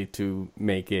definitely to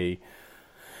make a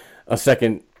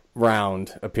second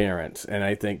round appearance, and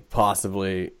I think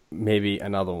possibly maybe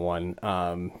another one.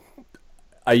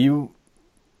 Are you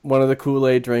one of the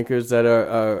Kool-Aid drinkers that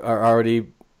are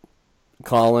already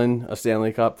calling a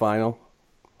Stanley Cup final?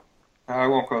 I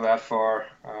won't go that far.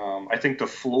 I think the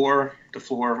floor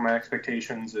of my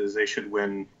expectations is they should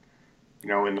win,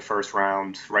 in the first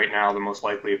round. Right now, the most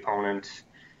likely opponent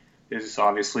is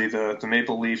obviously the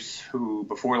Maple Leafs, who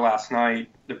before last night,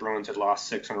 the Bruins had lost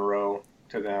 6 in a row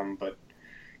to them. But,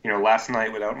 last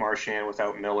night without Marchand,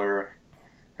 without Miller,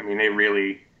 I mean,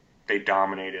 they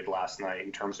dominated last night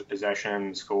in terms of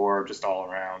possession, score, just all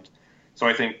around. So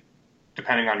I think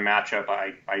depending on matchup,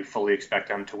 I fully expect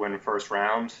them to win the first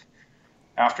round.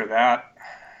 After that,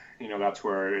 that's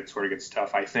where it sort of gets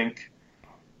tough. I think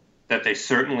that they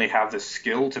certainly have the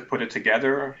skill to put it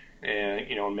together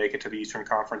and, make it to the Eastern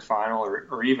Conference Final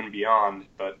or even beyond.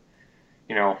 But,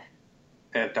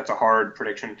 that's a hard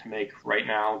prediction to make right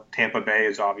now. Tampa Bay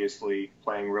is obviously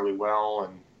playing really well,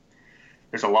 and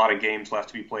there's a lot of games left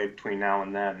to be played between now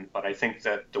and then. But I think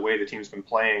that the way the team's been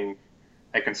playing,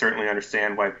 I can certainly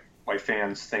understand why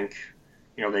fans think,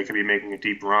 they could be making a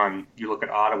deep run. You look at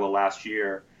Ottawa last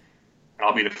year, and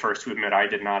I'll be the first to admit I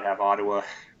did not have Ottawa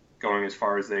going as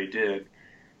far as they did.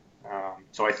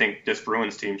 So I think this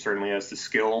Bruins team certainly has the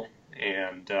skill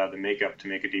and the makeup to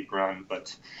make a deep run,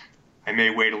 but I may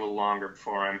wait a little longer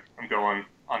before I'm going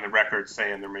on the record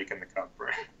saying they're making the cup,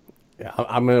 right? Yeah,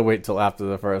 I'm going to wait till after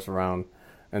the first round,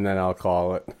 and then I'll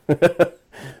call it.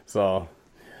 So,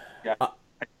 yeah,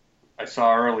 I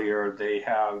saw earlier they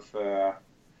have, I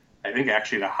think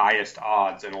actually the highest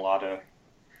odds in a lot of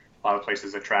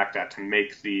places that track that to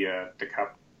make the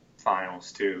cup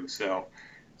finals too. So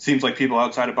it seems like people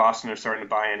outside of Boston are starting to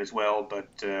buy in as well. But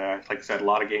like I said, a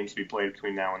lot of games to be played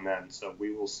between now and then. So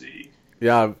we will see.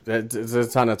 Yeah, it's a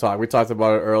ton of talk. We talked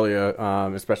about it earlier,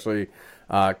 especially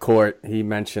Court. He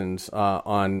mentions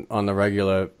on the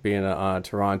regular, being a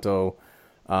Toronto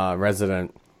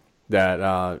resident,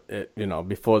 that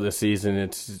before the season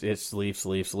it's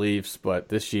Leafs, but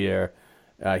this year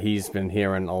he's been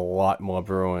hearing a lot more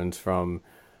Bruins from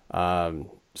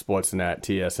Sportsnet,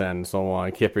 TSN, so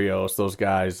on. Kiprios, those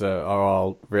guys are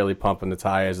all really pumping the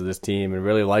tires of this team and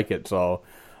really like it. So,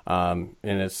 and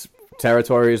it's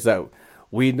territories that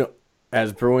we,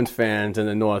 as Bruins fans in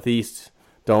the Northeast,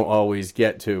 don't always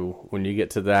get to when you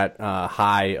get to that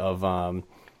high of a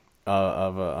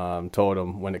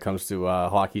totem when it comes to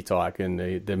hockey talk and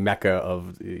the mecca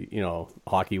of the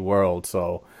hockey world.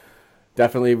 So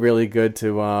definitely really good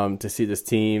to see this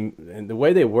team and the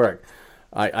way they work.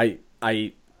 I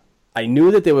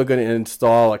knew that they were going to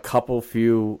install a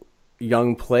few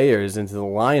young players into the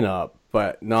lineup,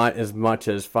 but not as much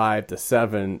as 5 to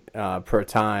 7 per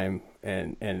time,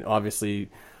 and obviously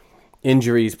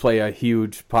injuries play a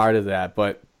huge part of that,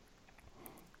 but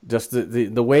just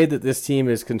the way that this team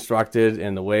is constructed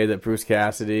and the way that Bruce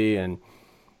Cassidy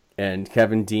and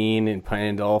Kevin Dean and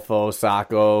Pandolfo,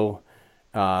 Sacco,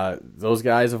 those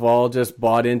guys have all just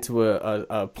bought into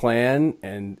a plan,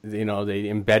 and they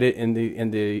embed it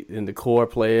in the core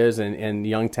players and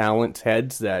young talent's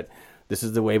heads that this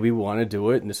is the way we want to do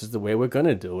it and this is the way we're going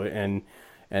to do it,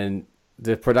 and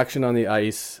the production on the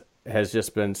ice has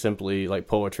just been simply like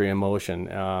poetry in motion.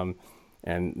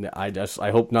 And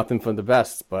I hope nothing for the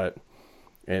best, but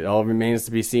it all remains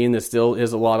to be seen. There still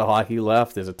is a lot of hockey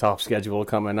left. There's a tough schedule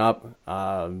coming up,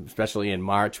 especially in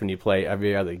March when you play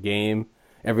every other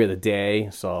day.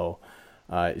 So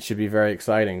it should be very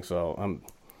exciting. So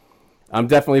I'm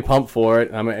definitely pumped for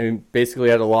it. I'm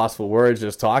basically at a loss for words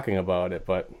just talking about it.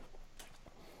 But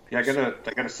yeah, I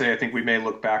gotta say, I think we may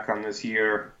look back on this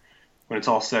year when it's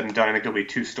all said and done. I think there'll be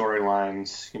 2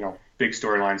 storylines, big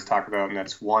storylines to talk about, and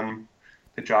that's one,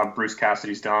 the job Bruce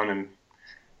Cassidy's done,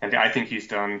 and I think he's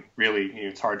done really,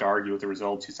 it's hard to argue with the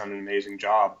results. He's done an amazing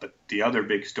job. But the other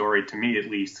big story, to me at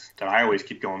least, that I always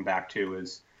keep going back to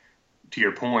is, to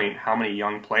your point, how many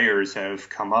young players have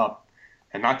come up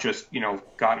and not just,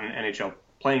 gotten NHL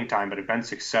playing time, but have been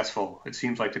successful. It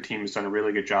seems like the team has done a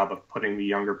really good job of putting the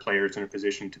younger players in a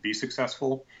position to be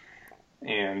successful.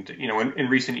 And, in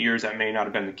recent years, that may not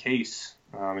have been the case.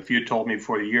 If you had told me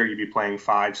before the year you'd be playing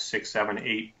 5, 6, 7,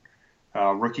 8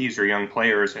 rookies or young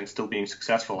players and still being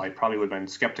successful, I probably would have been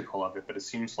skeptical of it. But it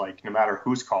seems like no matter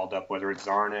who's called up, whether it's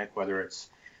Zarnik, whether it's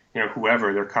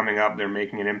whoever, they're coming up, they're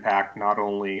making an impact not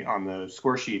only on the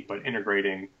score sheet but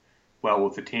integrating well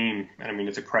with the team. And I mean,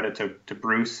 it's a credit to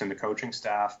Bruce and the coaching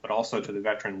staff, but also to the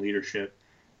veteran leadership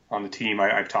on the team.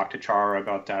 I've talked to Chara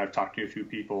about that. I've talked to a few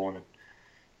people, and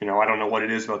I don't know what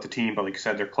it is about the team, but like I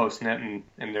said, they're close-knit,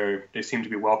 and they seem to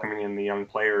be welcoming in the young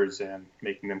players and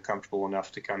making them comfortable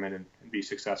enough to come in and be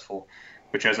successful,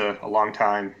 which as a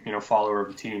long-time, follower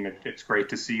of the team, it's great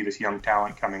to see this young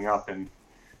talent coming up and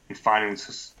finding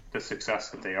the success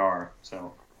that they are.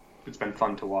 So it's been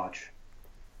fun to watch.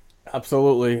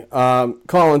 Absolutely.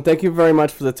 Colin, thank you very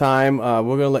much for the time. We're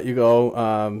going to let you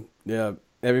go.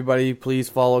 Everybody, please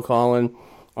follow Colin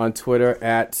on Twitter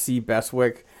at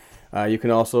 @CBestwick. You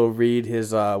can also read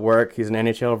his work. He's an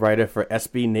NHL writer for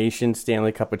SB Nation,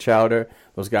 Stanley Cup of Chowder.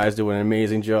 Those guys do an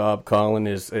amazing job. Colin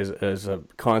is a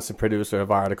constant producer of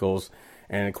articles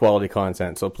and quality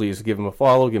content. So please give him a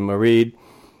follow, give him a read.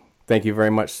 Thank you very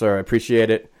much, sir. I appreciate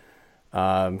it.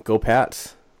 Go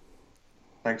Pats.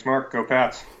 Thanks, Mark. Go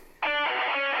Pats.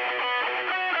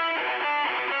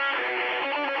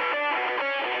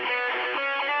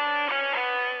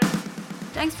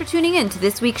 Thanks for tuning in to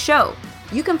this week's show.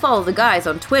 You can follow the guys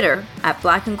on Twitter at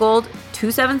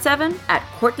blackandgold277, at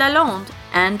Court Lalonde,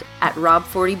 and at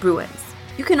Rob40Bruins.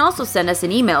 You can also send us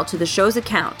an email to the show's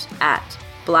account at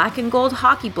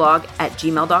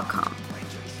blackandgoldhockeyblog@gmail.com.